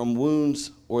from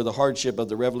wounds or the hardship of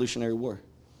the Revolutionary War.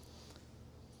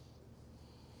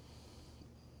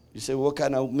 You say, well, what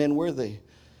kind of men were they?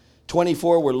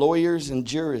 24 were lawyers and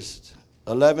jurists.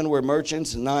 11 were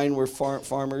merchants, and 9 were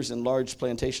farmers and large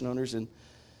plantation owners and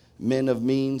men of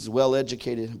means, well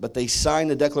educated. But they signed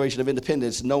the Declaration of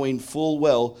Independence knowing full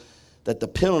well that the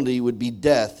penalty would be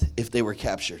death if they were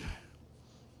captured.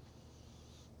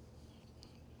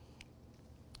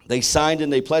 They signed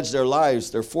and they pledged their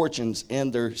lives, their fortunes,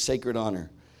 and their sacred honor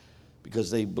because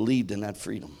they believed in that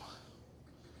freedom.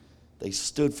 They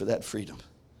stood for that freedom.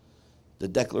 The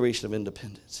Declaration of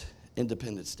Independence,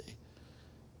 Independence Day,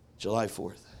 July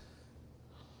 4th.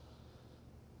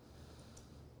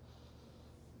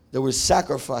 There was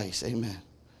sacrifice, amen.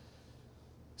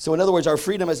 So in other words, our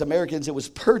freedom as Americans, it was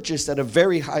purchased at a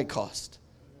very high cost.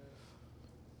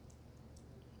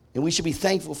 And we should be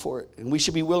thankful for it. And we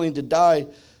should be willing to die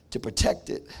to protect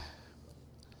it.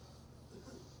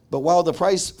 But while the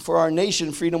price for our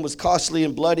nation freedom was costly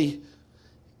and bloody,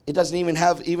 it doesn't even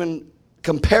have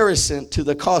comparison to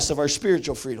the cost of our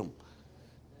spiritual freedom.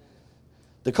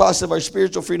 The cost of our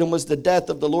spiritual freedom was the death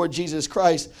of the Lord Jesus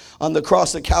Christ on the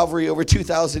cross of Calvary over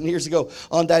 2,000 years ago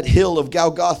on that hill of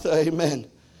Golgotha, amen,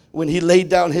 when he laid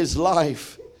down his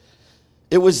life.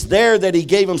 It was there that he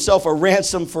gave himself a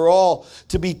ransom for all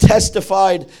to be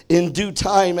testified in due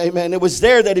time, amen. It was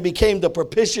there that he became the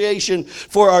propitiation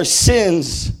for our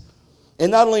sins.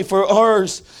 And not only for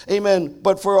ours, amen,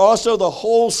 but for also the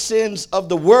whole sins of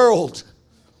the world.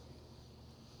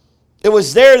 It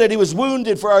was there that he was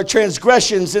wounded for our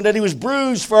transgressions and that he was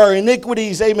bruised for our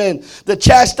iniquities. Amen. The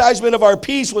chastisement of our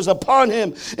peace was upon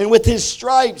him. And with his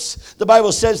stripes, the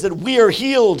Bible says that we are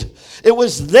healed. It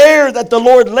was there that the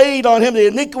Lord laid on him the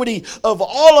iniquity of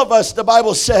all of us, the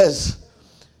Bible says.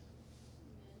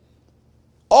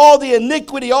 All the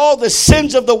iniquity, all the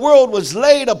sins of the world was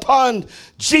laid upon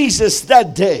Jesus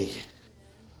that day.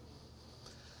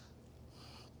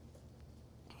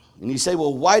 And you say,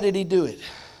 well, why did he do it?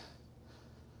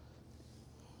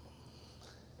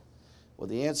 Well,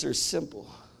 the answer is simple.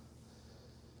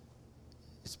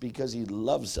 It's because he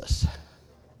loves us.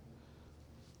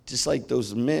 Just like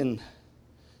those men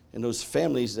and those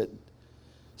families that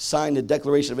signed the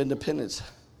Declaration of Independence,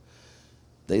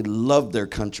 they loved their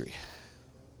country.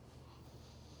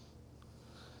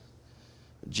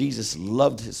 Jesus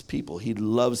loved his people. He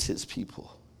loves his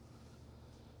people.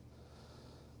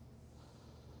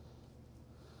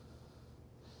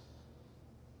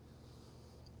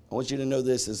 I want you to know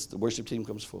this as the worship team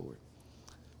comes forward.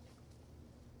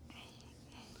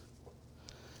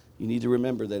 You need to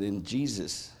remember that in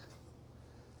Jesus,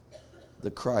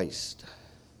 the Christ,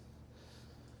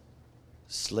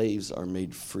 slaves are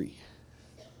made free.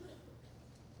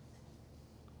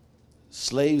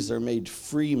 Slaves are made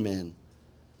free men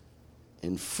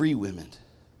and free women.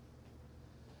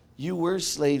 You were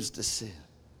slaves to sin.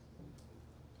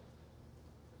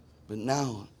 But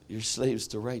now you're slaves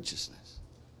to righteousness.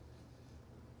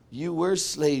 You were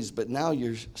slaves, but now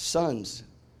you're sons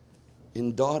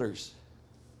and daughters.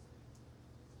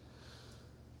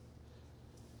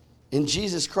 In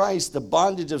Jesus Christ, the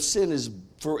bondage of sin is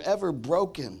forever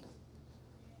broken.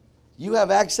 You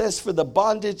have access for the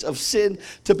bondage of sin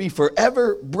to be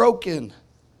forever broken.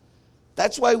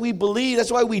 That's why we believe.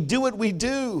 That's why we do what we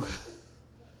do.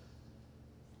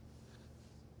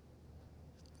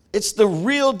 It's the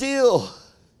real deal.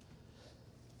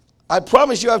 I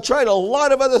promise you, I've tried a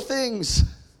lot of other things.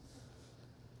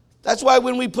 That's why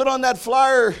when we put on that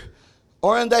flyer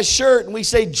or on that shirt and we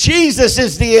say, Jesus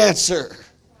is the answer.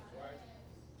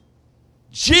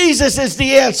 Jesus is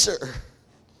the answer.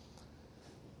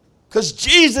 Because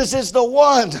Jesus is the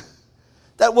one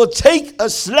that will take a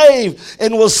slave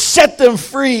and will set them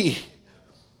free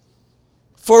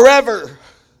forever.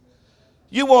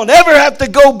 You won't ever have to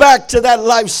go back to that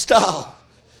lifestyle.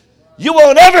 You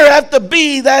won't ever have to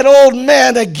be that old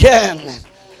man again.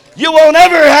 You won't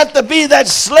ever have to be that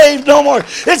slave no more.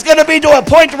 It's going to be to a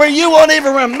point where you won't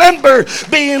even remember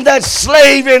being that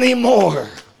slave anymore.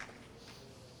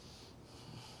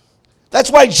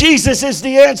 That's why Jesus is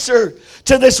the answer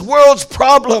to this world's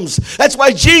problems. That's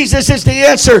why Jesus is the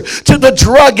answer to the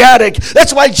drug addict.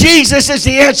 That's why Jesus is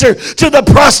the answer to the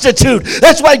prostitute.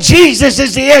 That's why Jesus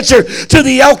is the answer to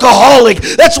the alcoholic.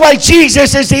 That's why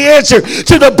Jesus is the answer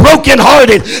to the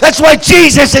brokenhearted. That's why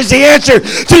Jesus is the answer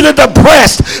to the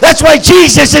depressed. That's why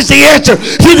Jesus is the answer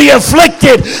to the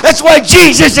afflicted. That's why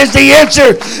Jesus is the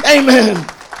answer. Amen.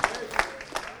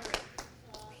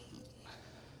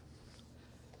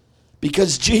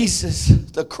 Because Jesus,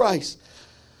 the Christ,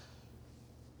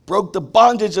 broke the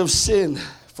bondage of sin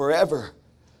forever.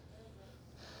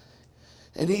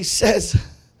 And he says,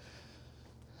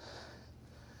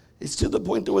 it's to the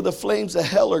point where the flames of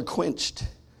hell are quenched.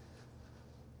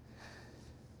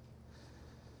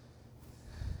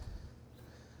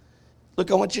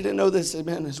 Look, I want you to know this,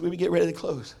 amen, as we get ready to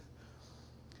close.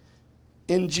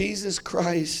 In Jesus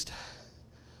Christ,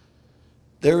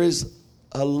 there is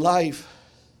a life,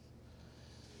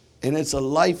 and it's a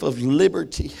life of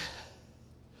liberty.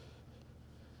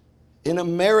 In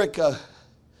America,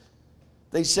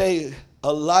 they say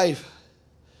a life,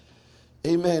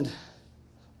 amen,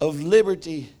 of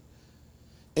liberty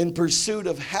in pursuit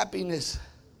of happiness.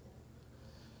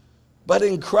 But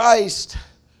in Christ,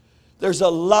 there's a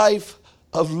life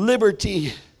of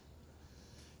liberty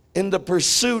in the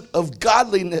pursuit of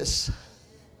godliness.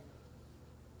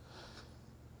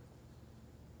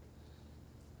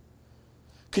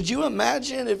 Could you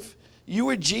imagine if you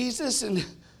were Jesus and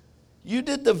you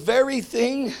did the very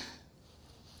thing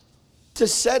to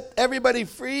set everybody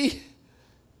free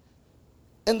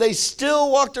and they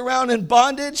still walked around in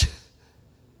bondage?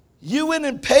 You went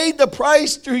and paid the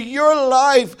price through your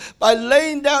life by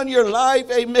laying down your life,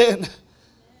 amen,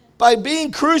 by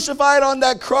being crucified on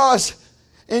that cross,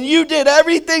 and you did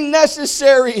everything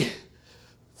necessary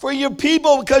for your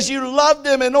people because you loved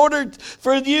them in order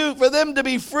for them to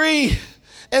be free.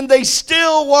 And they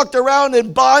still walked around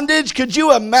in bondage. Could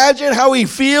you imagine how he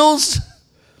feels?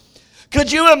 Could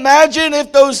you imagine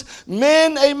if those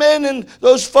men, amen, and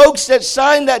those folks that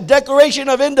signed that Declaration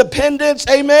of Independence,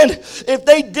 amen, if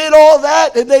they did all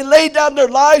that and they laid down their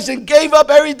lives and gave up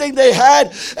everything they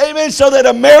had, amen, so that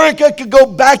America could go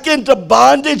back into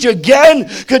bondage again?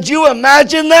 Could you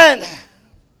imagine that?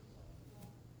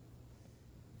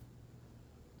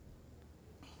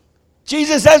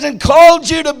 Jesus hasn't called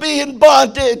you to be in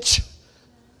bondage.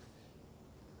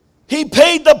 He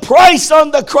paid the price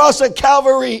on the cross of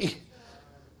Calvary.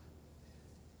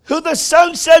 Who the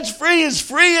Son sets free is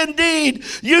free indeed.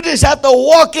 You just have to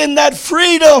walk in that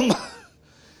freedom.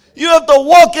 You have to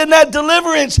walk in that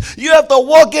deliverance. You have to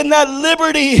walk in that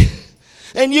liberty.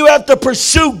 And you have to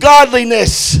pursue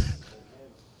godliness.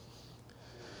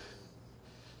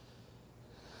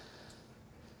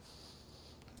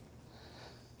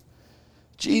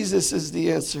 Jesus is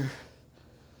the answer.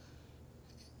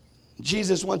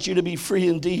 Jesus wants you to be free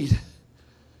indeed.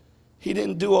 He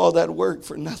didn't do all that work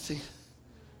for nothing.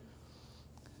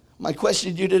 My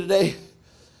question to you today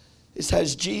is,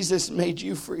 has Jesus made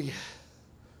you free?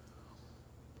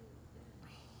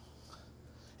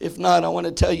 If not, I want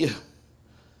to tell you,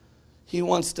 he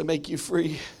wants to make you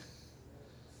free.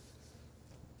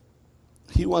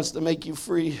 He wants to make you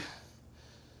free.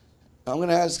 I'm going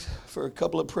to ask for a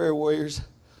couple of prayer warriors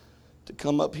to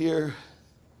come up here.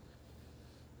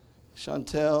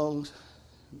 Chantel,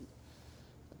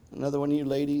 another one of you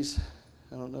ladies.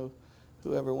 I don't know,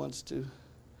 whoever wants to.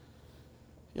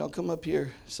 Y'all come up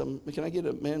here. Can I get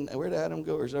a man? Where'd Adam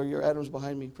go? Or are your Adams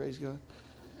behind me? Praise God.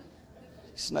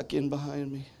 He snuck in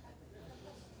behind me.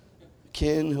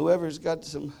 Ken, whoever's got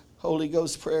some Holy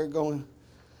Ghost prayer going.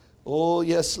 Oh,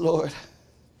 yes, Lord.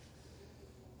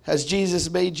 Has Jesus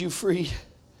made you free?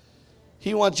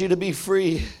 He wants you to be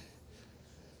free.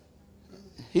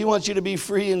 He wants you to be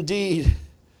free indeed.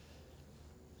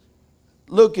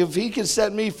 Look, if he can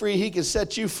set me free, he can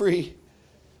set you free.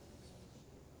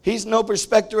 He's no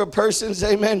respecter of persons,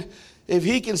 amen. If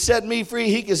he can set me free,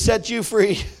 he can set you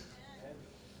free.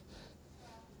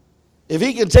 If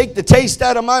he can take the taste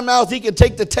out of my mouth, he can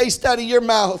take the taste out of your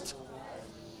mouth.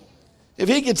 If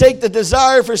he can take the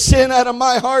desire for sin out of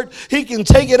my heart, he can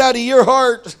take it out of your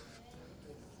heart.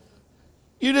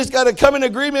 You just got to come in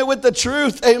agreement with the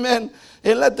truth, amen.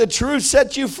 And let the truth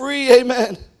set you free,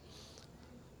 amen.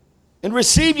 And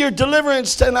receive your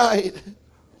deliverance tonight.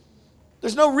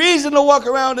 There's no reason to walk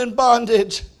around in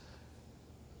bondage.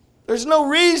 There's no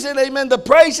reason, amen. The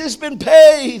price has been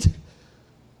paid.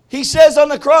 He says on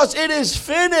the cross, it is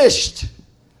finished.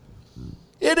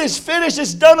 It is finished.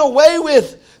 It's done away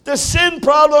with. The sin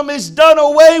problem is done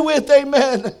away with,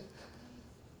 amen.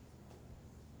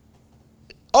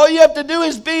 All you have to do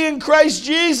is be in Christ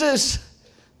Jesus.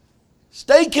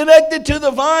 Stay connected to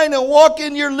the vine and walk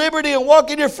in your liberty and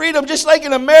walk in your freedom, just like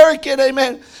an American,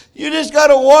 amen. You just got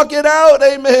to walk it out,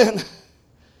 amen.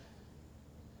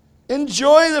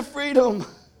 Enjoy the freedom.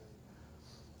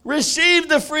 Receive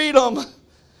the freedom.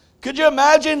 Could you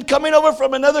imagine coming over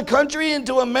from another country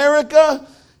into America,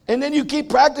 and then you keep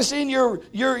practicing your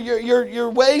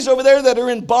ways over there that are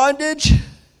in bondage?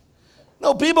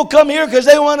 No, people come here because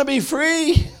they want to be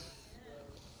free.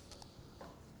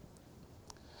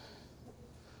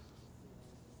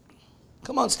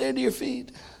 Come on, stand to your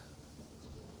feet.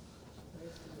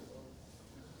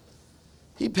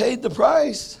 He paid the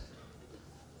price.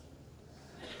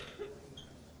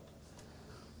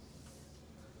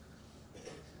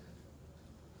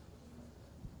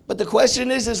 But the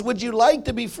question is would you like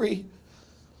to be free?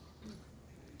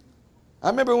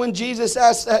 I remember when Jesus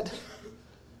asked that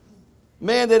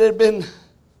man that had been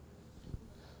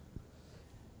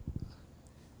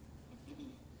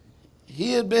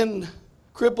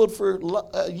crippled for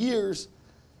years,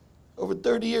 over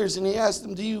 30 years, and he asked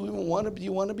him, do you want to be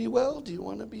well? Do you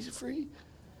want to be free?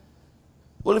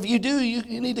 Well, if you do,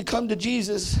 you need to come to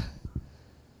Jesus.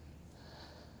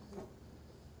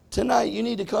 Tonight, you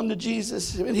need to come to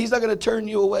Jesus. I mean, he's not going to turn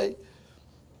you away.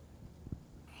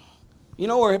 You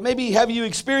know, or maybe have you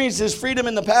experienced this freedom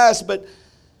in the past, but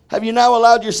have you now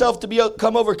allowed yourself to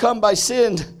become overcome by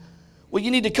sin? Well,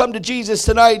 you need to come to Jesus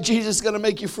tonight. Jesus is going to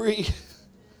make you free.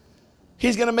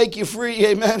 He's going to make you free,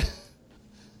 amen.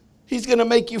 He's going to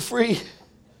make you free.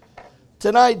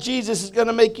 Tonight, Jesus is going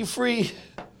to make you free.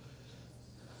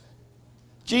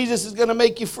 Jesus is going to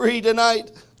make you free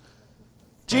tonight.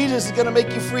 Jesus is going to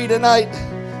make you free tonight.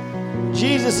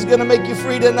 Jesus is going to make you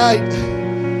free tonight.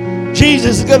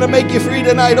 Jesus is going to make you free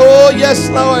tonight. Oh, yes,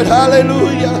 Lord.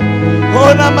 Hallelujah.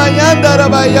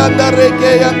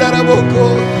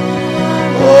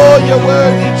 Oh, you're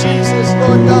worthy, Jesus,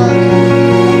 Lord God.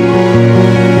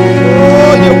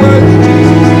 Oh, you're worthy, Jesus.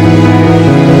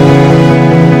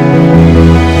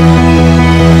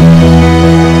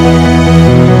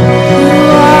 You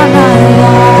are my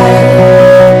life,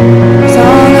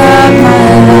 song of my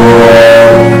life.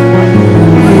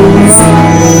 You are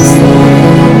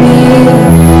me. You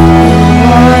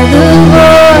are the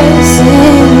voice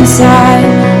inside.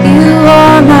 You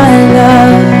are my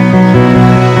love.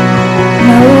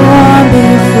 No one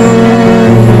before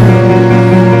you.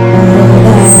 All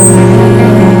that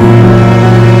I am.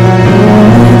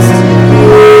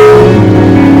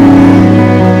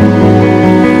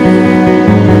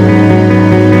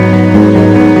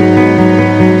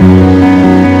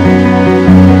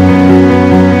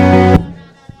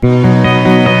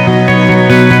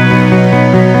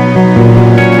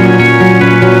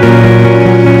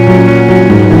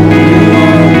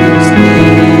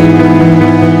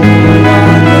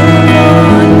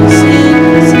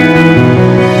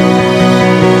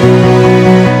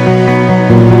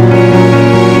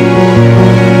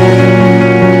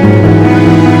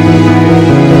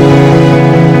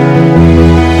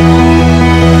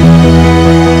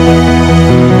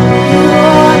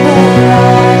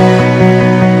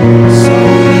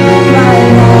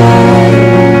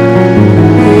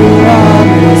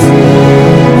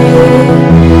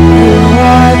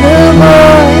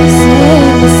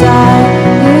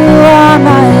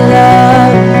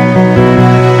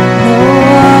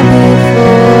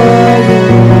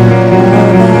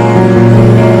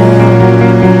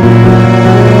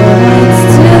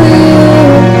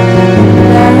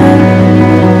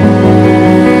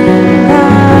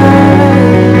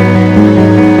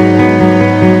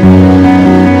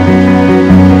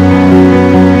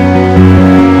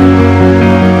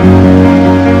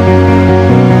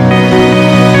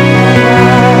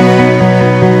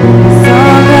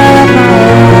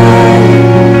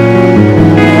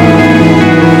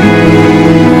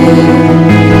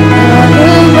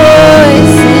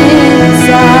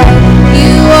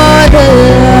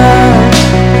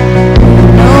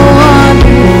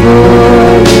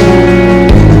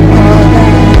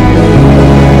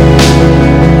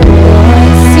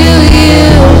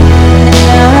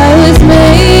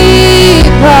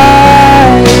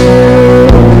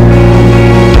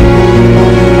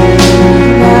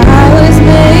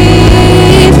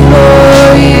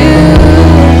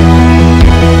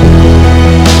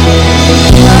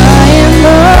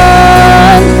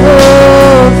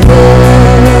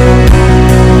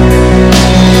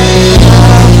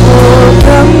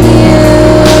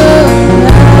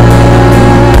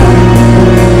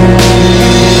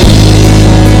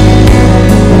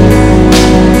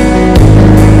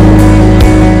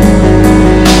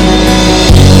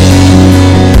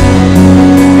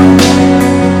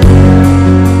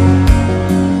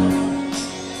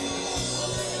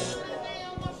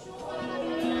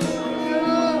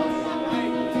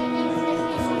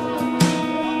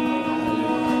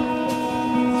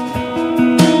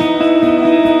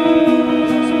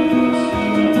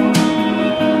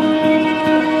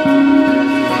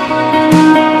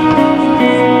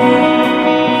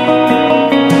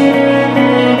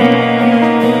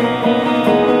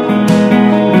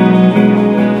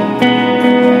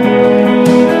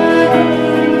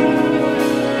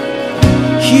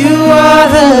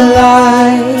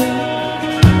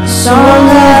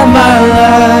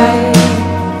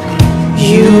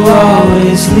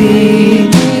 always lead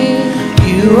me.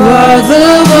 You are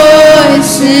the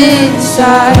voice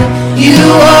inside. You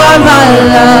are my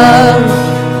love.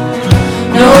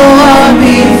 No one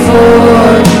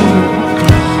before you.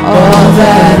 All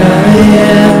that I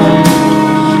am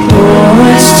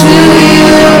points to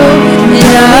you,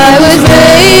 and I was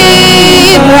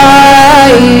made by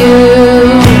you.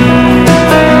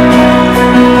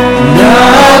 And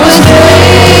I was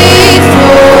made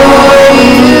for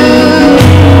you.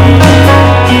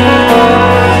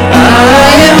 I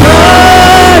am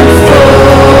unfolded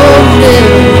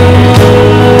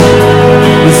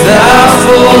without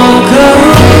full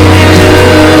communion.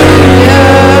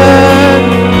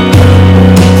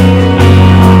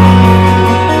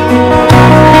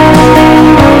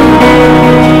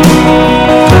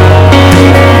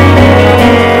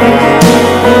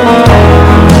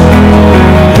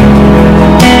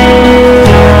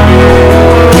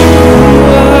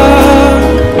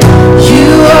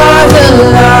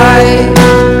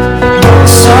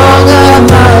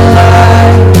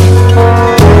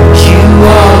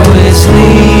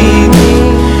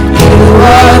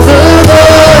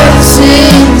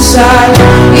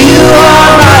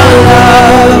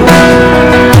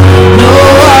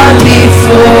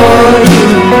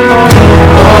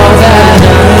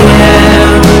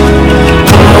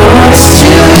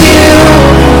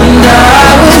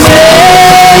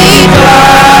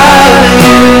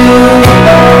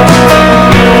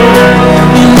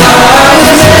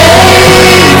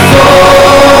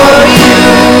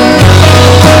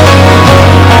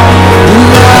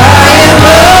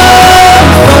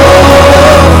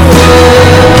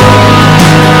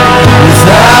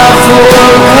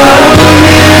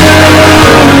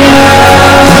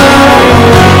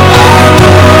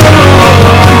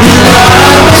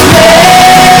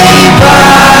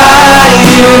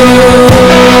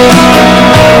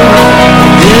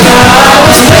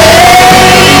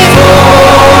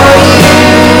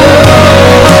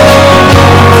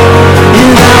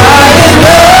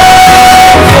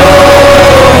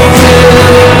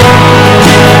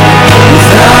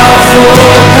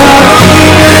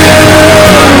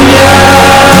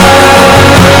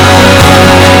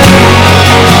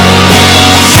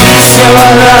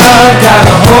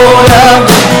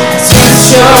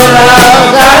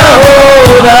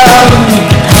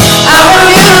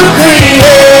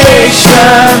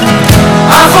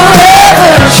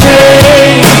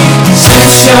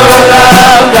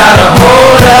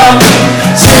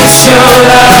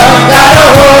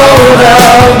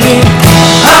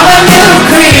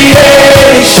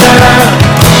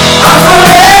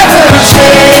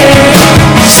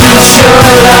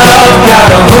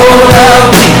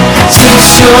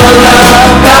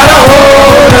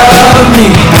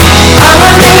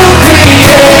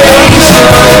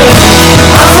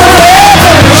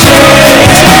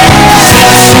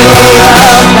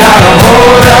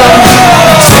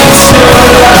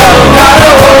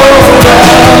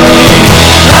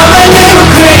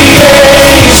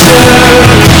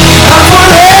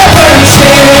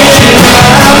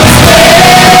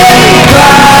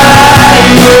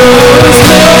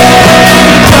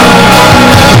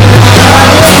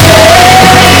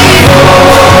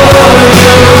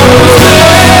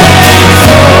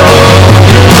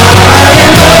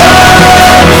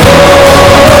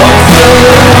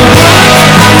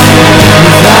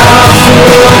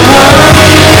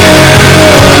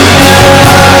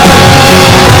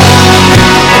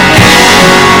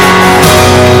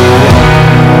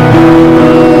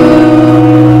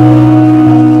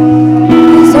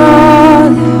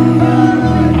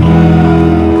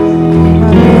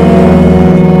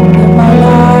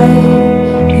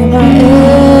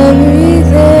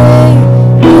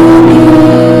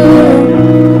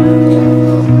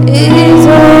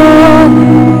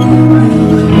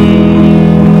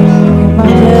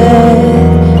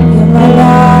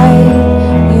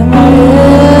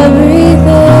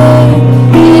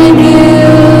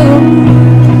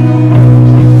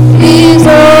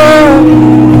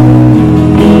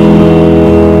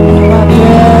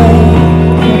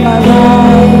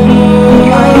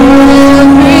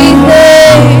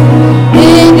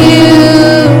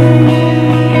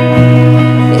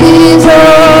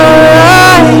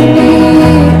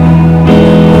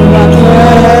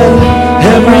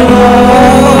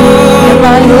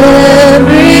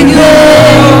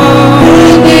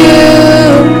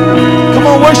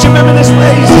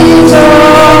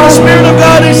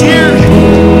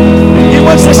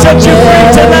 set you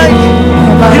free.